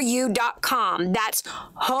 homeschoolworksforyou.com. That's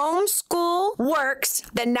homeschoolworks,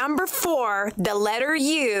 the number 4, the letter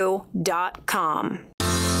U.com.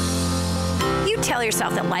 You tell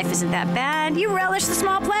yourself that life isn't that bad. You relish the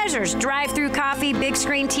small pleasures. Drive-through coffee, big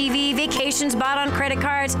screen TV, vacations bought on credit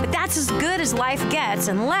cards. But that's as good as life gets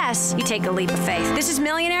unless you take a leap of faith. This is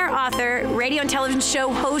millionaire author, radio and television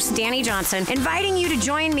show host Dani Johnson, inviting you to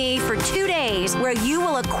join me for 2 days where you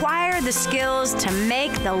will acquire the skills to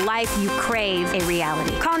make the life you crave a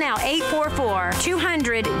reality. Call now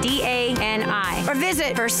 844-200-DANI or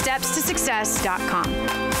visit firststepstosuccess.com.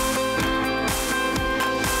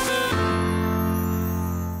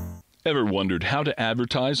 Ever wondered how to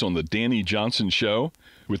advertise on the Dani Johnson Show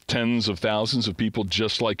with tens of thousands of people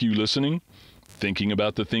just like you listening, thinking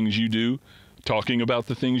about the things you do, talking about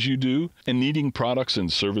the things you do, and needing products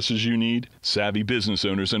and services you need? Savvy business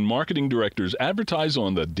owners and marketing directors advertise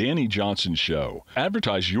on the Dani Johnson Show.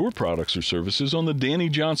 Advertise your products or services on the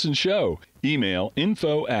Dani Johnson Show. Email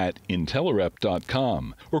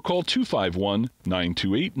info@intellerep.com or call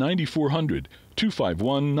 251-928-9400,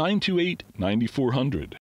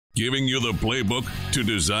 251-928-9400. Giving you the playbook to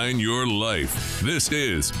design your life. This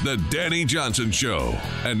is the Dani Johnson Show.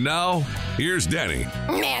 And now, here's Dani.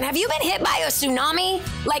 Man, have you been hit by a tsunami?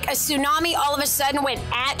 Like a tsunami all of a sudden went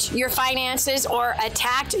at your finances or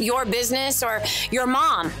attacked your business, or your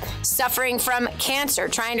mom suffering from cancer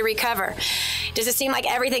trying to recover? Does it seem like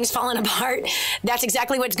everything's falling apart? That's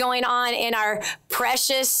exactly what's going on in our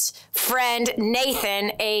precious friend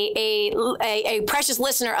Nathan, a precious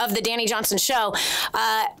listener of the Dani Johnson Show.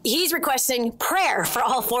 He's requesting prayer for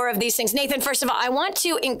all four of these things. Nathan, first of all, I want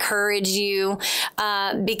to encourage you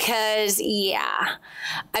because, yeah,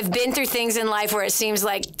 I've been through things in life where it seems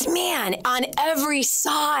like, man, on every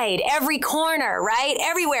side, every corner, right?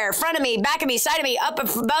 Everywhere, front of me, back of me, side of me, up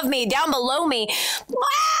above me, down below me,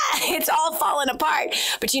 it's all falling apart.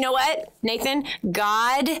 But you know what, Nathan?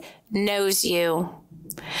 God knows you.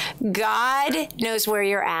 God knows where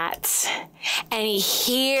you're at, and he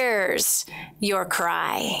hears your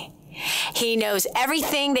cry. He knows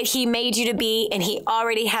everything that he made you to be, and he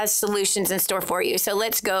already has solutions in store for you. So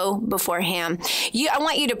let's go before him. I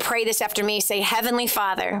want you to pray this after me. Say, Heavenly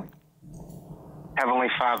Father. Heavenly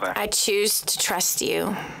Father. I choose to trust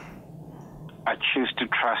you. I choose to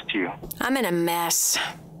trust you. I'm in a mess.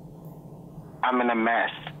 I'm in a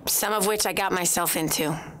mess. Some of which I got myself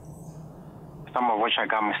into. Some of which I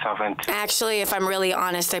got myself into. Actually, if I'm really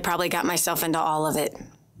honest, I probably got myself into all of it.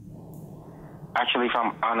 Actually, if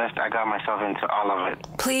I'm honest, I got myself into all of it.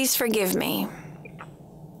 Please forgive me.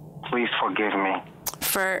 Please forgive me.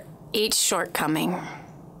 For each shortcoming.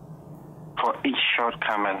 For each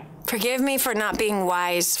shortcoming. Forgive me for not being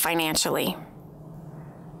wise financially.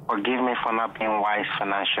 Forgive me for not being wise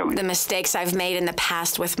financially. The mistakes I've made in the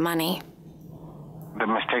past with money. The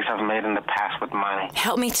mistakes I've made in the past with money.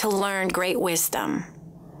 Help me to learn great wisdom.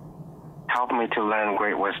 Help me to learn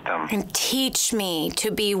great wisdom. And teach me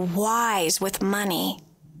to be wise with money.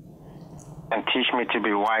 And teach me to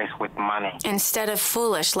be wise with money. Instead of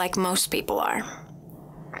foolish like most people are.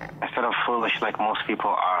 Instead of foolish like most people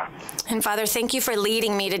are. And Father, thank you for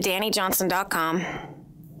leading me to DaniJohnson.com.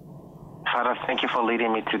 Father, thank you for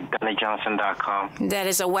leading me to DaniJohnson.com. That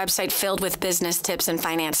is a website filled with business tips and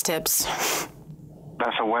finance tips.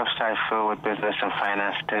 That's a website filled with business and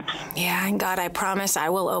finance tips. Yeah, and God, I promise I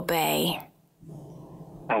will obey.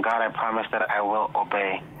 And God, I promise that I will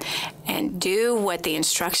obey. And do what the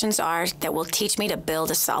instructions are that will teach me to build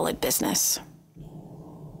a solid business.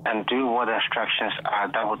 And do what the instructions are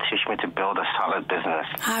that will teach me to build a solid business.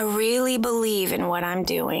 I really believe in what I'm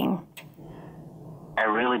doing. I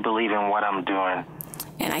really believe in what I'm doing.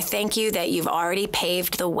 And I thank you that you've already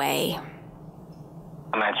paved the way.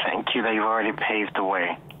 And I thank you that you've already paved the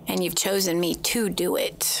way. And you've chosen me to do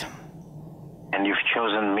it. And you've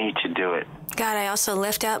chosen me to do it. God, I also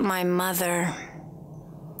lift up my mother.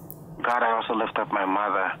 God, I also lift up my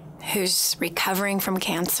mother. Who's recovering from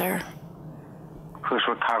cancer. Who's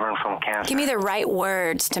recovering from cancer. Give me the right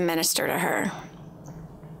words to minister to her.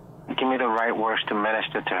 Give me the right words to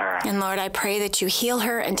minister to her. And Lord, I pray that you heal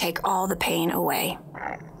her and take all the pain away.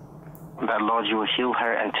 That, Lord, you will heal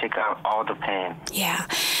her and take out all the pain. Yeah.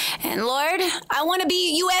 And Lord, I want to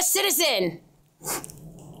be a U.S. citizen.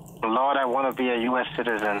 Lord, I want to be a U.S.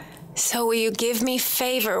 citizen. So will you give me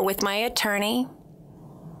favor with my attorney?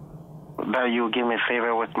 That you will give me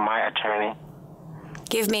favor with my attorney.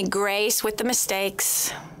 Give me grace with the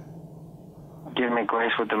mistakes. Give me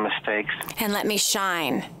grace with the mistakes. And let me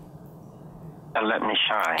shine. And let me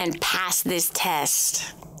shine. And pass this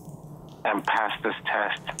test. And pass this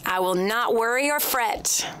test. I will not worry or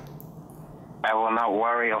fret. I will not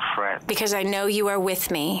worry or fret. Because I know you are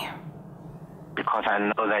with me. Because I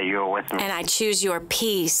know that you are with me. And I choose your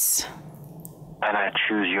peace. And I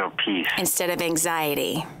choose your peace. Instead of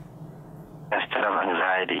anxiety. instead of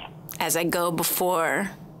anxiety. As I go before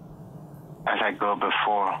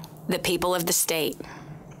the people of the state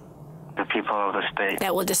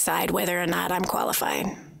that will decide whether or not I'm qualified.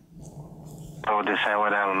 I will decide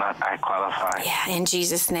whether or not I qualify. Yeah, in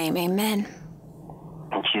Jesus' name, amen.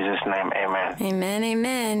 In Jesus' name, amen. Amen,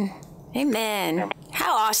 amen. Amen.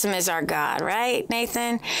 How awesome is our God, right,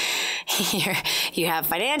 Nathan? You have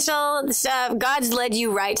financial stuff. God's led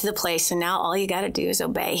you right to the place, and now all you got to do is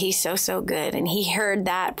obey. He's so, so good. And he heard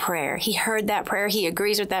that prayer. He heard that prayer. He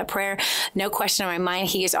agrees with that prayer. No question in my mind,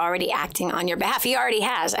 he is already acting on your behalf. He already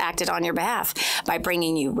has acted on your behalf by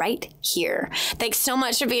bringing you right here. Thanks so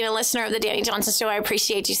much for being a listener of the Dani Johnson Show. I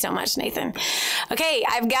appreciate you so much, Nathan. Okay,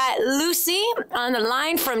 I've got Lucy on the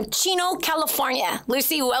line from Chino, California.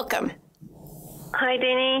 Lucy, welcome. Hi,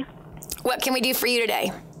 Dani. What can we do for you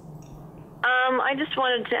today? I just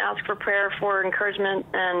wanted to ask for prayer for encouragement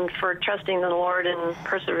and for trusting the Lord and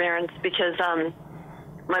perseverance because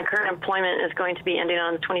my current employment is going to be ending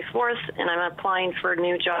on the 24th, and I'm applying for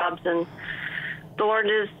new jobs, and the Lord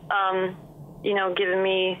is, giving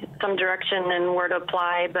me some direction and where to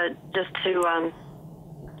apply, but just to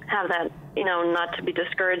have that, not to be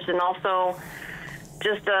discouraged, and also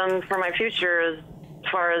just for my future as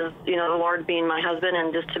far as, the Lord being my husband,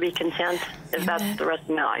 and just to be content if that's the rest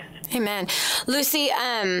of my life. Amen. Lucy,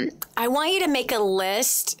 I want you to make a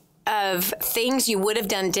list of things you would have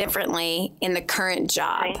done differently in the current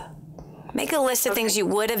job. Okay. Make a list of things you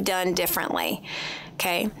would have done differently.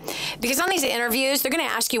 Okay? Because on these interviews, they're going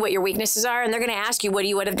to ask you what your weaknesses are, and they're going to ask you what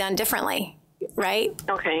you would have done differently. Right?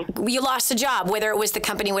 Okay. You lost a job, whether it was the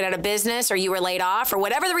company went out of business or you were laid off or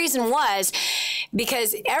whatever the reason was,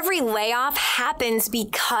 because every layoff happens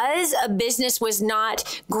because a business was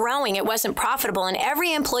not growing. It wasn't profitable. And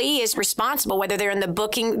every employee is responsible, whether they're in the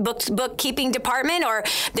bookkeeping department or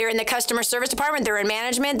they're in the customer service department, they're in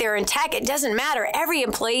management, they're in tech. It doesn't matter. Every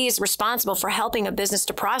employee is responsible for helping a business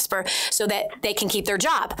to prosper so that they can keep their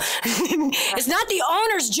job. It's not the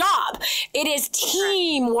owner's job. It is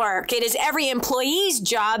teamwork. It is every employee's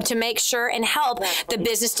job to make sure and help the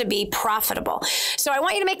business to be profitable. So I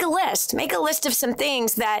want you to make a list. Make a list of some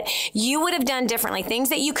things that you would have done differently, things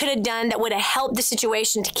that you could have done that would have helped the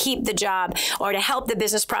situation to keep the job or to help the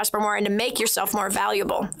business prosper more and to make yourself more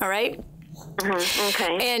valuable. All right? Mm-hmm.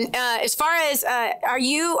 Okay. And as far as, are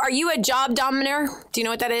you a job dominer? Do you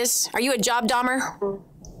know what that is? Are you a job domer?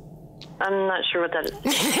 I'm not sure what that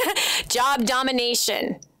is. Job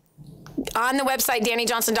domination. On the website,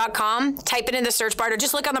 DaniJohnson.com, type it in the search bar or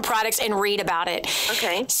just look on the products and read about it.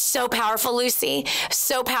 Okay. So powerful, Lucy.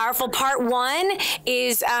 So powerful. Part 1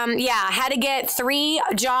 is, how to get 3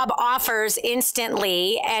 job offers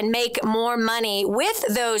instantly and make more money with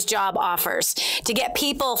those job offers to get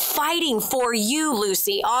people fighting for you,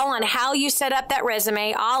 Lucy, all on how you set up that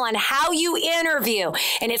resume, all on how you interview.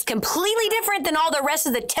 And it's completely different than all the rest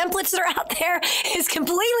of the templates that are out there. It's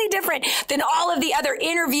completely different than all of the other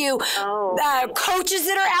interview coaches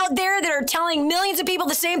that are out there that are telling millions of people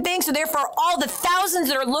the same thing. So therefore, all the thousands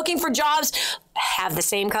that are looking for jobs have the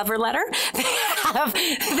same cover letter.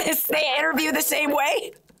 They interview the same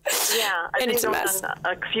way. Yeah, I think I've done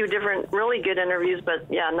a few different really good interviews, but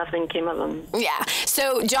nothing came of them. Yeah,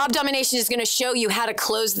 so job domination is going to show you how to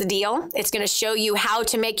close the deal. It's going to show you how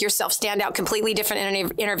to make yourself stand out completely different in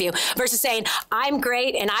an interview versus saying, I'm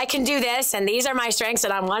great and I can do this and these are my strengths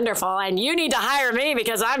and I'm wonderful and you need to hire me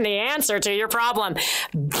because I'm the answer to your problem.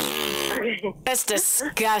 That's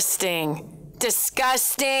disgusting.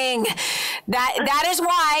 Disgusting. That is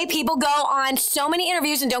why people go on so many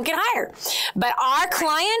interviews and don't get hired. But our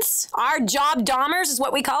clients, our job domers is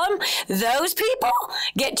what we call them, those people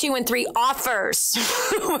get 2 and 3 offers,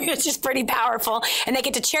 which is pretty powerful. And they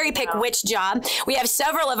get to cherry pick which job. We have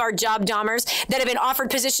several of our job domers that have been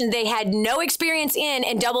offered positions they had no experience in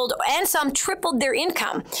and doubled and some tripled their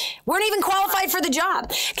income. Weren't even qualified for the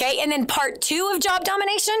job. Okay. And then part 2 of job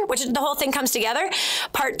domination, which is the whole thing comes together.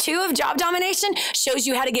 Part 2 of job domination shows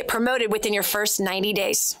you how to get promoted within your first 90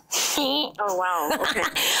 days. Oh, wow. Okay.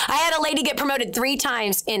 I had a lady get promoted 3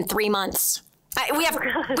 times in 3 months. We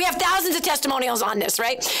have thousands of testimonials on this,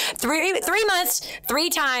 right? 3 months, 3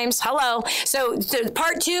 times. Hello. So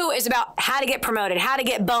part 2 is about how to get promoted, how to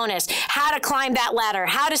get bonus, how to climb that ladder,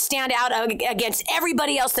 how to stand out against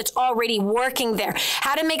everybody else that's already working there,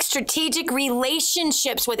 how to make strategic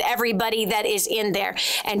relationships with everybody that is in there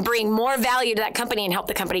and bring more value to that company and help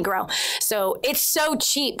the company grow. So it's so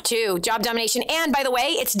cheap too, job domination. And by the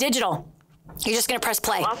way, it's digital. You're just going to press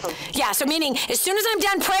play. Awesome. Yeah, so meaning as soon as I'm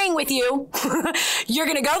done praying with you, you're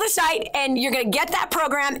going to go to the site and you're going to get that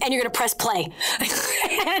program and you're going to press play.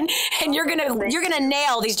 and you're going to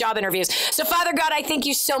nail these job interviews. So Father God, I thank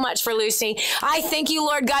you so much for Lucy. I thank you,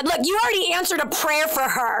 Lord God. Look, you already answered a prayer for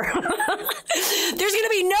her. There's going to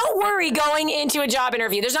be no worry going into a job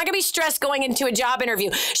interview. There's not going to be stress going into a job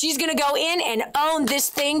interview. She's going to go in and own this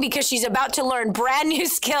thing because she's about to learn brand new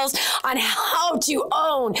skills on how to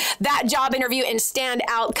own that job interview and stand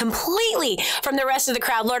out completely from the rest of the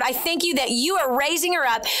crowd. Lord, I thank you that you are raising her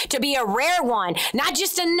up to be a rare one, not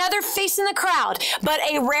just another face in the crowd, but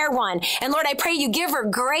a rare one. And Lord, I pray you give her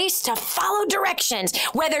grace to follow directions.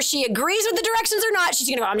 Whether she agrees with the directions or not, she's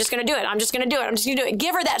going to go, I'm just going to do it. I'm just going to do it. I'm just going to do it.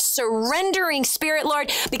 Give her that surrendering spirit,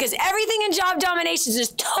 Lord, because everything in job dominations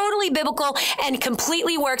is totally biblical and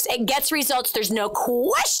completely works. It gets results. There's no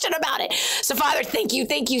question about it. So Father, thank you,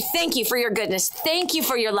 thank you, thank you for your goodness. Thank you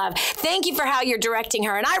for your love. Thank you for how you're directing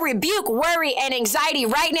her. And I rebuke worry and anxiety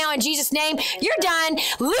right now in Jesus' name. You're done.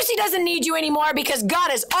 Lucy doesn't need you anymore because God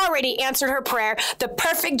has already answered her prayer. The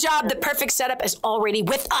perfect job, the perfect setup is already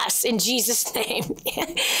with us in Jesus' name.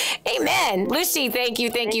 Amen. Lucy, thank you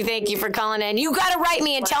for calling in. You got to write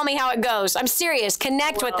me and tell me how it goes. I'm serious.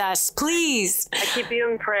 Connect with us, please. I keep you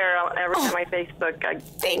in prayer every time I Facebook.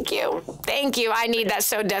 Thank you. Thank you. I need that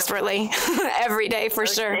so desperately every day for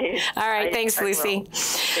sure. All right. Thanks, Lucy.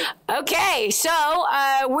 Okay. So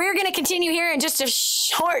we're going to continue here in just a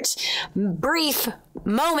short, brief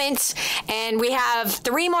moment. And we have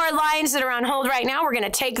 3 more lines that are on hold right now. We're going to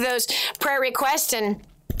take those prayer requests and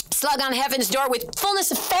slug on heaven's door with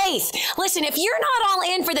fullness of faith. Listen, if you're not all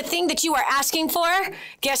in for the thing that you are asking for,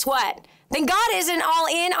 guess what? Then God isn't all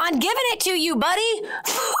in on giving it to you, buddy.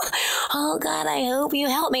 Oh, God, I hope you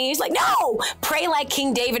help me. He's like, no, pray like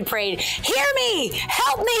King David prayed. Hear me,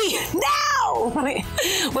 help me now.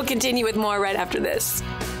 We'll continue with more right after this.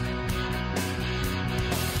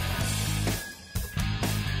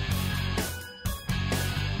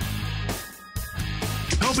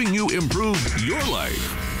 Helping you improve your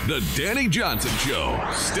life. The Dani Johnson Show.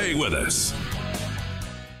 Stay with us.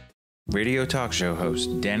 Radio talk show host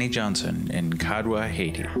Dani Johnson in Kadwa,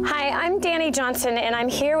 Haiti. Hi, I'm Dani Johnson, and I'm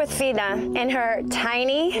here with Vida in her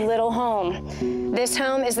tiny little home. This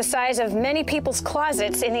home is the size of many people's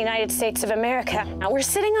closets in the United States of America. Now, we're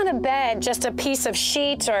sitting on a bed, just a piece of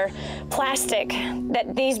sheet or plastic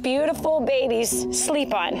that these beautiful babies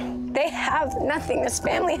sleep on. They have nothing. This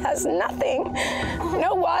family has nothing.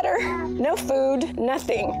 No water, no food,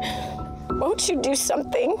 nothing. Won't you do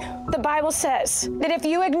something? The Bible says that if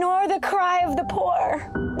you ignore the cry of the poor,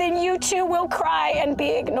 then you too will cry and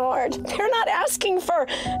be ignored. They're not asking for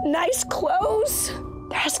nice clothes.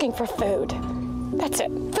 They're asking for food. That's it.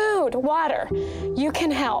 Food, water. You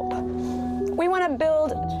can help. We want to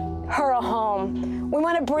build her a home. We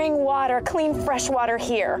want to bring water, clean, fresh water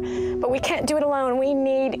here. But we can't do it alone. We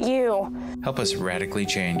need you. Help us radically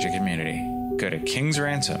change your community. Go to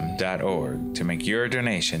kingsransom.org to make your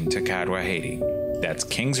donation to Kadwa, Haiti. That's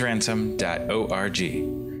kingsransom.org.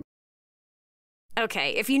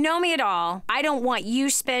 Okay, if you know me at all, I don't want you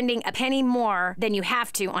spending a penny more than you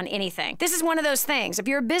have to on anything. This is one of those things. If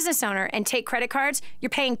you're a business owner and take credit cards, you're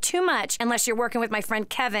paying too much unless you're working with my friend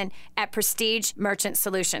Kevin at Prestige Merchant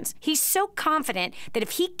Solutions. He's so confident that if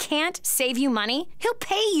he can't save you money, he'll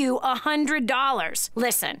pay you $100.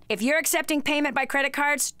 Listen, if you're accepting payment by credit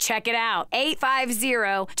cards, check it out.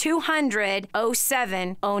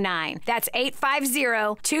 850-200-0709. That's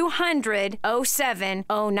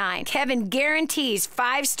 850-200-0709. Kevin guarantees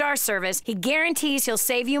 5-star service. He guarantees he'll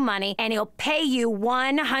save you money and he'll pay you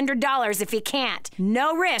 $100 if he can't.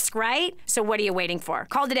 No risk, right? So what are you waiting for?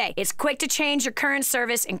 Call today. It's quick to change your current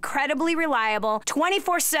service, incredibly reliable,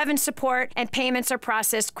 24/7 support, and payments are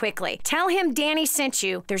processed quickly. Tell him Dani sent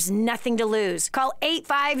you. There's nothing to lose. Call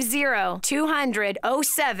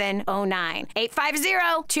 850-200-0709.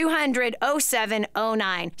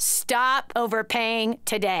 850-200-0709. Stop overpaying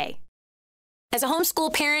today. As a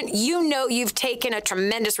homeschool parent, you know you've taken a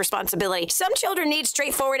tremendous responsibility. Some children need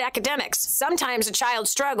straightforward academics. Sometimes a child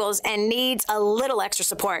struggles and needs a little extra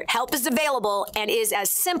support. Help is available and is as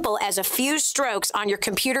simple as a few strokes on your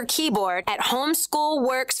computer keyboard at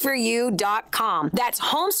homeschoolworksforyou.com. That's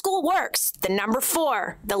homeschoolworks, the number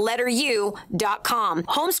 4, the letter U.com.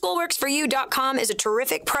 Homeschoolworksforyou.com is a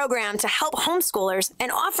terrific program to help homeschoolers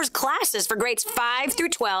and offers classes for grades 5 through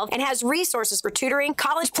 12 and has resources for tutoring,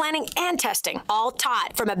 college planning, and testing. all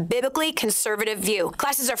taught from a biblically conservative view.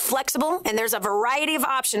 Classes are flexible, and there's a variety of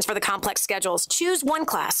options for the complex schedules. Choose one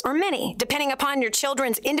class or many, depending upon your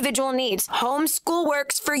children's individual needs.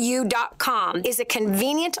 Homeschoolworksforyou.com is a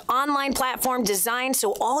convenient online platform designed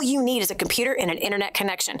so all you need is a computer and an internet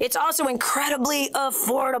connection. It's also incredibly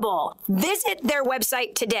affordable. Visit their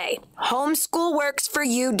website today,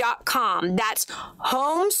 homeschoolworksforyou.com. That's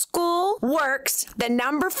homeschoolworks, the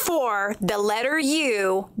number 4, the letter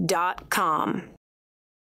U.com.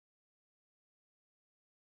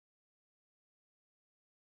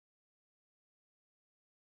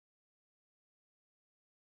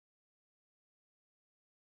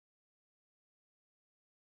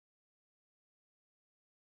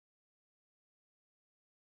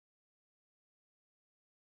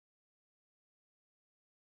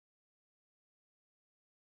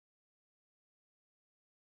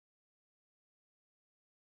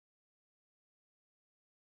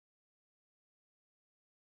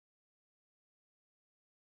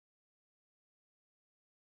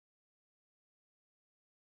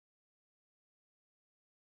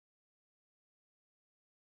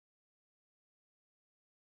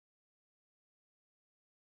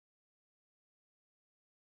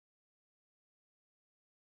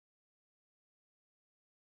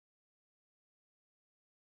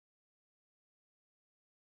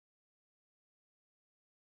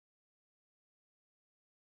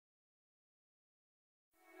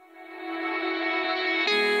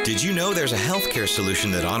 Did you know there's a healthcare solution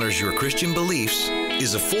that honors your Christian beliefs,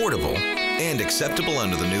 is affordable, and acceptable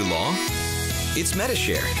under the new law? It's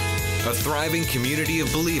Medishare, a thriving community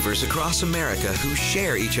of believers across America who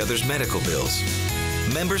share each other's medical bills.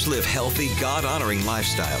 Members live healthy, God-honoring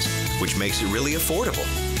lifestyles, which makes it really affordable,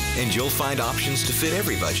 and you'll find options to fit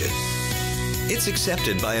every budget. It's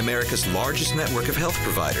accepted by America's largest network of health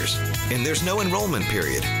providers, and there's no enrollment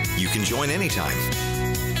period. You can join anytime.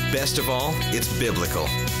 Best of all, it's biblical.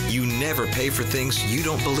 You never pay for things you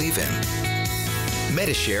don't believe in.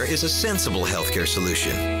 Medishare is a sensible healthcare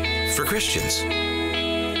solution for Christians.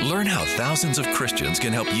 Learn how thousands of Christians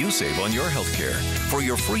can help you save on your health care. For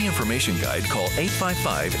your free information guide, call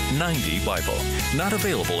 855-90-BIBLE. Not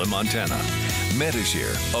available in Montana.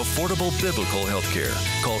 Medishare, affordable biblical health care.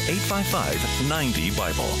 Call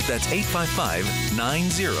 855-90-BIBLE. That's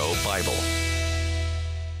 855-90-BIBLE.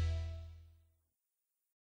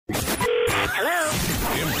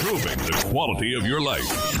 Improving the quality of your life.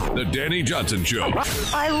 The Dani Johnson Show.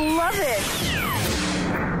 I love it.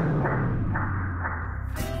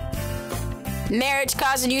 Marriage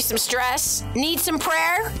causing you some stress? Need some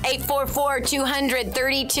prayer?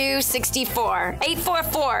 844-200-3264.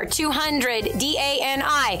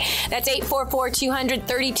 844-200-DANI. That's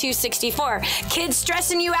 844-200-3264. Kids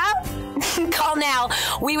stressing you out? Call now.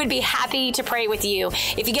 We would be happy to pray with you.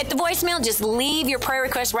 If you get the voicemail, just leave your prayer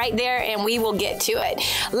request right there and we will get to it.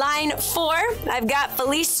 Line 4, I've got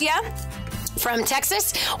Felicia from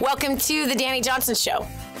Texas. Welcome to the Dani Johnson Show.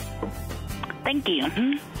 Thank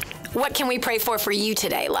you. What can we pray for you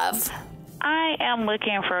today, love? I am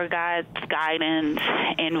looking for God's guidance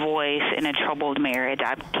and voice in a troubled marriage.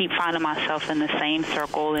 I keep finding myself in the same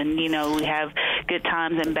circle, and, you know, we have good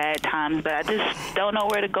times and bad times, but I just don't know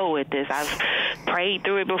where to go with this. I've prayed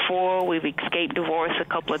through it before. We've escaped divorce a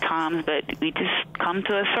couple of times, but we just come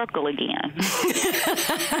to a circle again.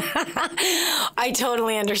 I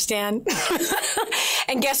totally understand.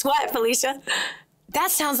 And guess what, Felicia? That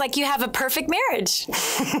sounds like you have a perfect marriage.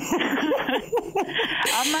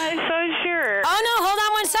 I'm not so sure. Oh, no, hold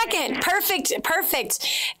on one second. Perfect.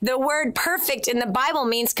 The word perfect in the Bible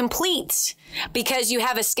means complete, because you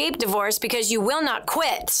have escaped divorce, because you will not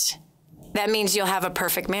quit. That means you'll have a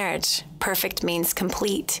perfect marriage. Perfect means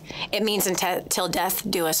complete. It means until death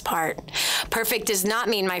do us part. Perfect does not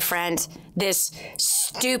mean, my friend, this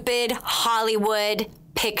stupid Hollywood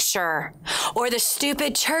picture or the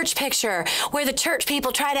stupid church picture where the church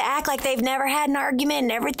people try to act like they've never had an argument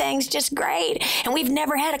and everything's just great and we've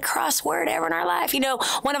never had a crossword ever in our life. You know,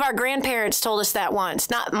 one of our grandparents told us that once,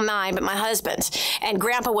 not mine, but my husband's, and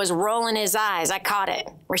Grandpa was rolling his eyes. I caught it,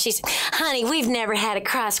 where she said, honey, we've never had a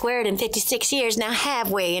crossword in 56 years now,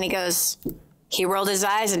 have we? And he goes, he rolled his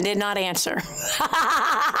eyes and did not answer.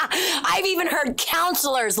 I've even heard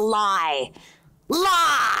counselors lie,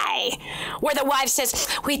 where the wife says,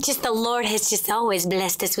 the Lord has just always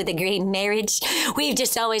blessed us with a great marriage. We've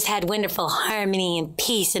just always had wonderful harmony and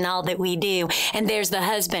peace in all that we do. And there's the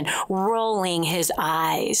husband rolling his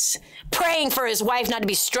eyes, praying for his wife not to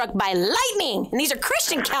be struck by lightning. And these are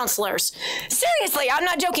Christian counselors. Seriously, I'm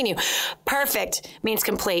not joking you. Perfect means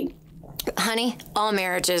complete. Honey, all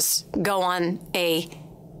marriages go on a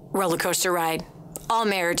roller coaster ride. All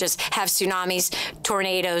marriages have tsunamis,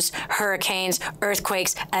 tornadoes, hurricanes,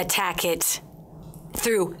 earthquakes attack it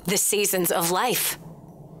through the seasons of life.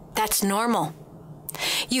 That's normal.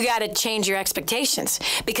 You got to change your expectations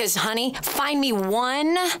because, honey, find me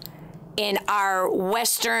one in our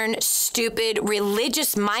Western, stupid,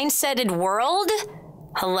 religious mindseted world.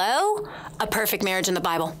 Hello? A perfect marriage in the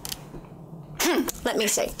Bible. Let me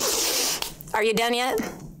see. Are you done yet?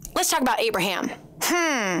 Let's talk about Abraham.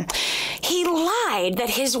 He lied that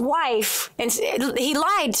his wife, and he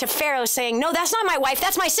lied to Pharaoh saying, no, that's not my wife,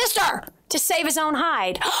 that's my sister, to save his own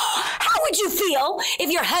hide. How would you feel if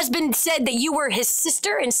your husband said that you were his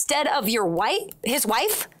sister instead of his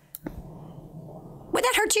wife? Would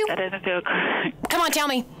that hurt you? That doesn't feel good. Come on, tell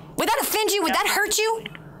me. Would that offend you? Would that hurt you?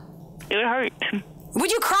 It would hurt.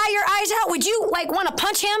 Would you cry your eyes out? Would you, want to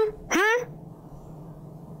punch him?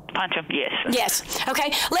 Punch him, yes. Yes.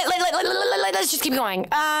 Okay. Let's just keep going.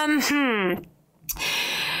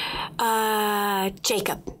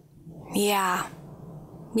 Jacob. Yeah.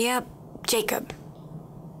 Yep. Jacob.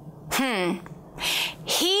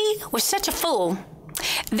 He was such a fool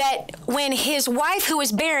that when his wife, who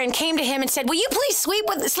was barren, came to him and said, will you please sleep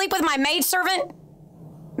with my maidservant?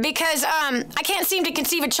 Because I can't seem to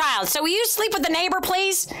conceive a child. So will you sleep with the neighbor,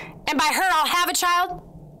 please? And by her, I'll have a child?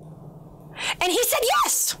 And he said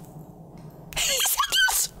yes. He said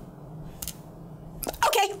yes.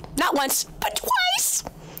 Okay, not once, but twice.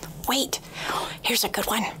 Wait, here's a good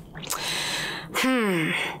one.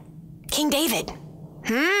 King David.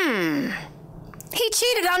 He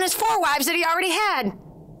cheated on his 4 wives that he already had.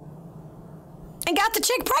 And got the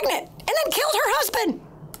chick pregnant. And then killed her husband.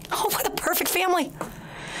 Oh, what a perfect family.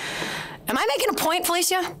 Am I making a point,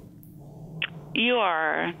 Felicia? You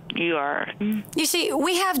are. You see,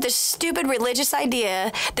 we have this stupid religious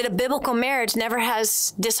idea that a biblical marriage never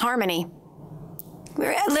has disharmony. We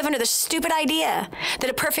live under the stupid idea that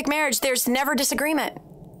a perfect marriage, there's never disagreement.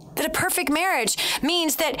 That a perfect marriage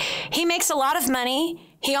means that he makes a lot of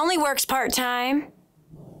money, he only works part-time,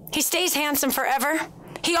 he stays handsome forever,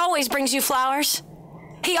 he always brings you flowers,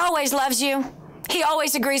 he always loves you, he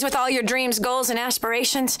always agrees with all your dreams, goals, and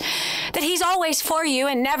aspirations, that he's always for you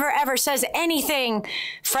and never ever says anything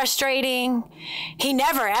frustrating. He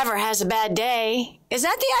never ever has a bad day. Is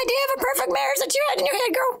that the idea of a perfect marriage that you had in your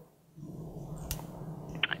head, girl?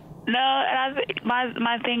 No, and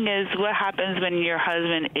my thing is, what happens when your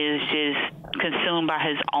husband is just consumed by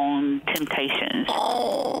his own temptations?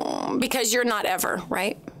 Oh, because you're not ever,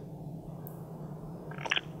 right?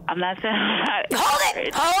 I'm not saying Hold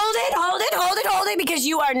it, because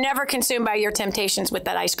you are never consumed by your temptations with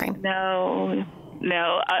that ice cream. No.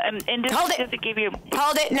 And just to give you...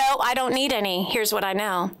 Hold it. No, I don't need any. Here's what I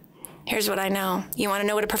know. You want to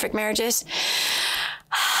know what a perfect marriage is?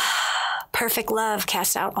 Perfect love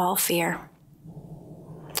casts out all fear.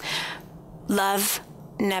 Love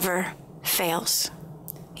never fails.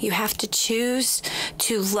 You have to choose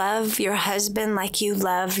to love your husband like you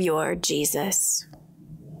love your Jesus.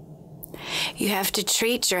 You have to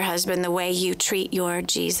treat your husband the way you treat your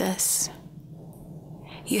Jesus.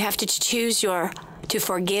 You have to choose to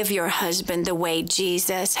forgive your husband the way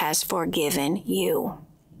Jesus has forgiven you.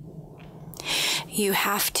 You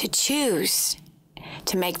have to choose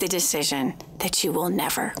to make the decision that you will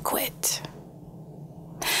never quit.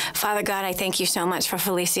 Father God, I thank you so much for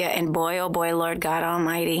Felicia, and boy, oh boy, Lord God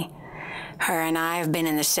Almighty, her and I have been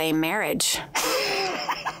in the same marriage.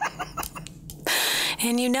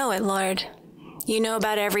 And you know it, Lord. You know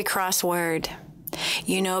about every cross word.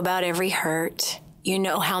 You know about every hurt. You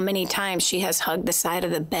know how many times she has hugged the side of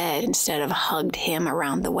the bed instead of hugged him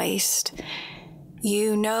around the waist.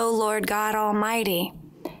 You know, Lord God Almighty,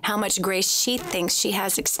 how much grace she thinks she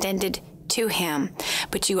has extended to him.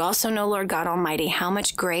 But you also know, Lord God Almighty, how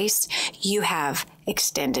much grace you have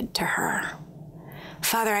extended to her.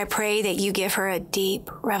 Father, I pray that you give her a deep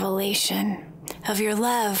revelation of your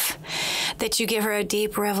love, that you give her a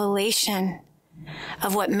deep revelation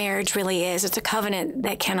of what marriage really is. It's a covenant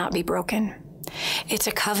that cannot be broken. It's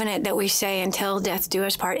a covenant that we say until death do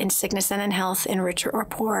us part, in sickness and in health, in rich or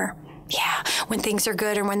poor. Yeah, when things are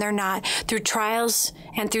good and when they're not, through trials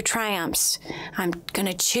and through triumphs, I'm going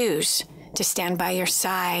to choose to stand by your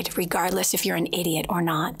side, regardless if you're an idiot or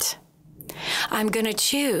not. I'm going to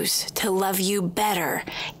choose to love you better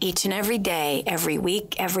each and every day, every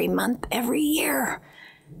week, every month, every year.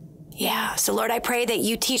 Yeah, so Lord, I pray that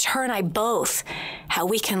you teach her and I both how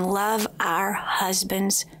we can love our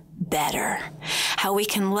husbands better, how we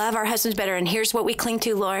can love our husbands better. And here's what we cling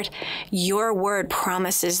to, Lord. Your word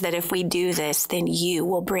promises that if we do this, then you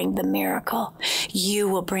will bring the miracle. You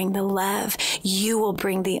will bring the love. You will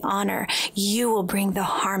bring the honor. You will bring the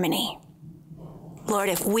harmony. Lord,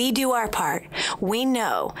 if we do our part, we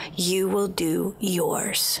know you will do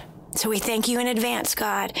yours. So we thank you in advance,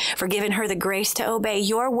 God, for giving her the grace to obey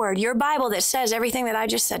your word, your Bible that says everything that I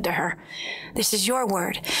just said to her. This is your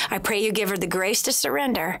word. I pray you give her the grace to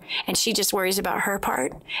surrender, and she just worries about her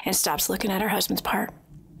part and stops looking at her husband's part.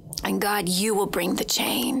 And God, you will bring the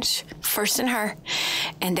change, first in her,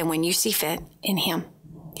 and then when you see fit, in him.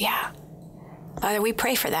 Yeah. Father, we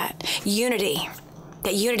pray for that. Unity.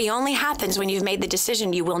 That unity only happens when you've made the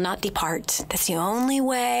decision you will not depart. That's the only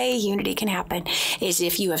way unity can happen, is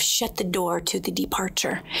if you have shut the door to the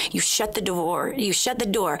departure. You shut the door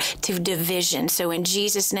to division. So in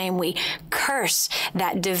Jesus' name, we curse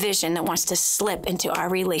that division that wants to slip into our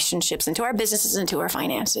relationships, into our businesses, into our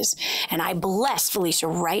finances. And I bless Felicia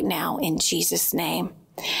right now in Jesus' name.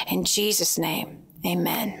 In Jesus' name,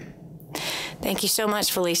 amen. Thank you so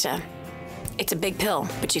much, Felicia. It's a big pill,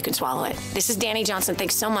 but you can swallow it. This is Dani Johnson.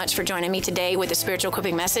 Thanks so much for joining me today with the Spiritual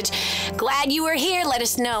Equipping Message. Glad you were here. Let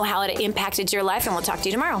us know how it impacted your life, and we'll talk to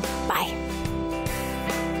you tomorrow. Bye.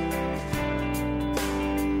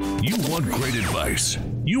 You want great advice.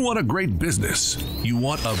 You want a great business. You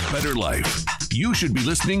want a better life. You should be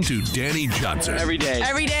listening to Dani Johnson. Every day.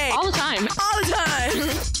 Every day. All the time. All the time.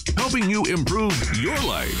 Helping you improve your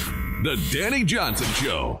life. The Dani Johnson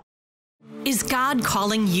Show. Is God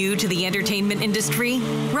calling you to the entertainment industry?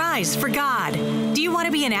 Rise for God. Do you want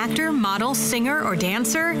to be an actor, model, singer, or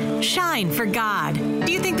dancer? Shine for God.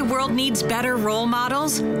 Do you think the world needs better role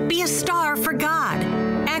models? Be a star for God.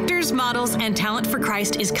 Actors, Models, and Talent for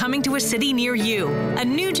Christ is coming to a city near you. A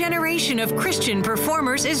new generation of Christian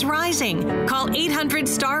performers is rising. Call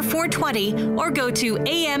 800-STAR-420 or go to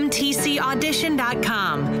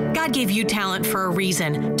amtcaudition.com. God gave you talent for a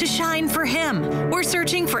reason, to shine for Him. We're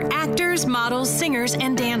searching for actors, models, singers,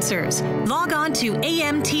 and dancers. Log on to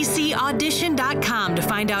amtcaudition.com to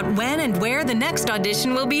find out when and where the next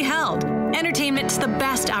audition will be held. Entertainment's the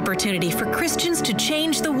best opportunity for Christians to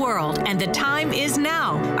change the world, and the time is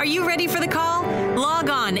now. Are you ready for the call? Log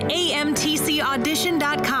on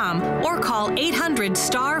amtcaudition.com or call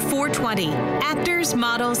 800-STAR-420. Actors,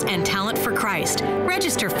 Models, and Talent for Christ.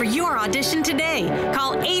 Register for your audition today.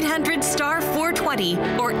 Call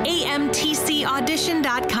 800-STAR-420 or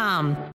amtcaudition.com.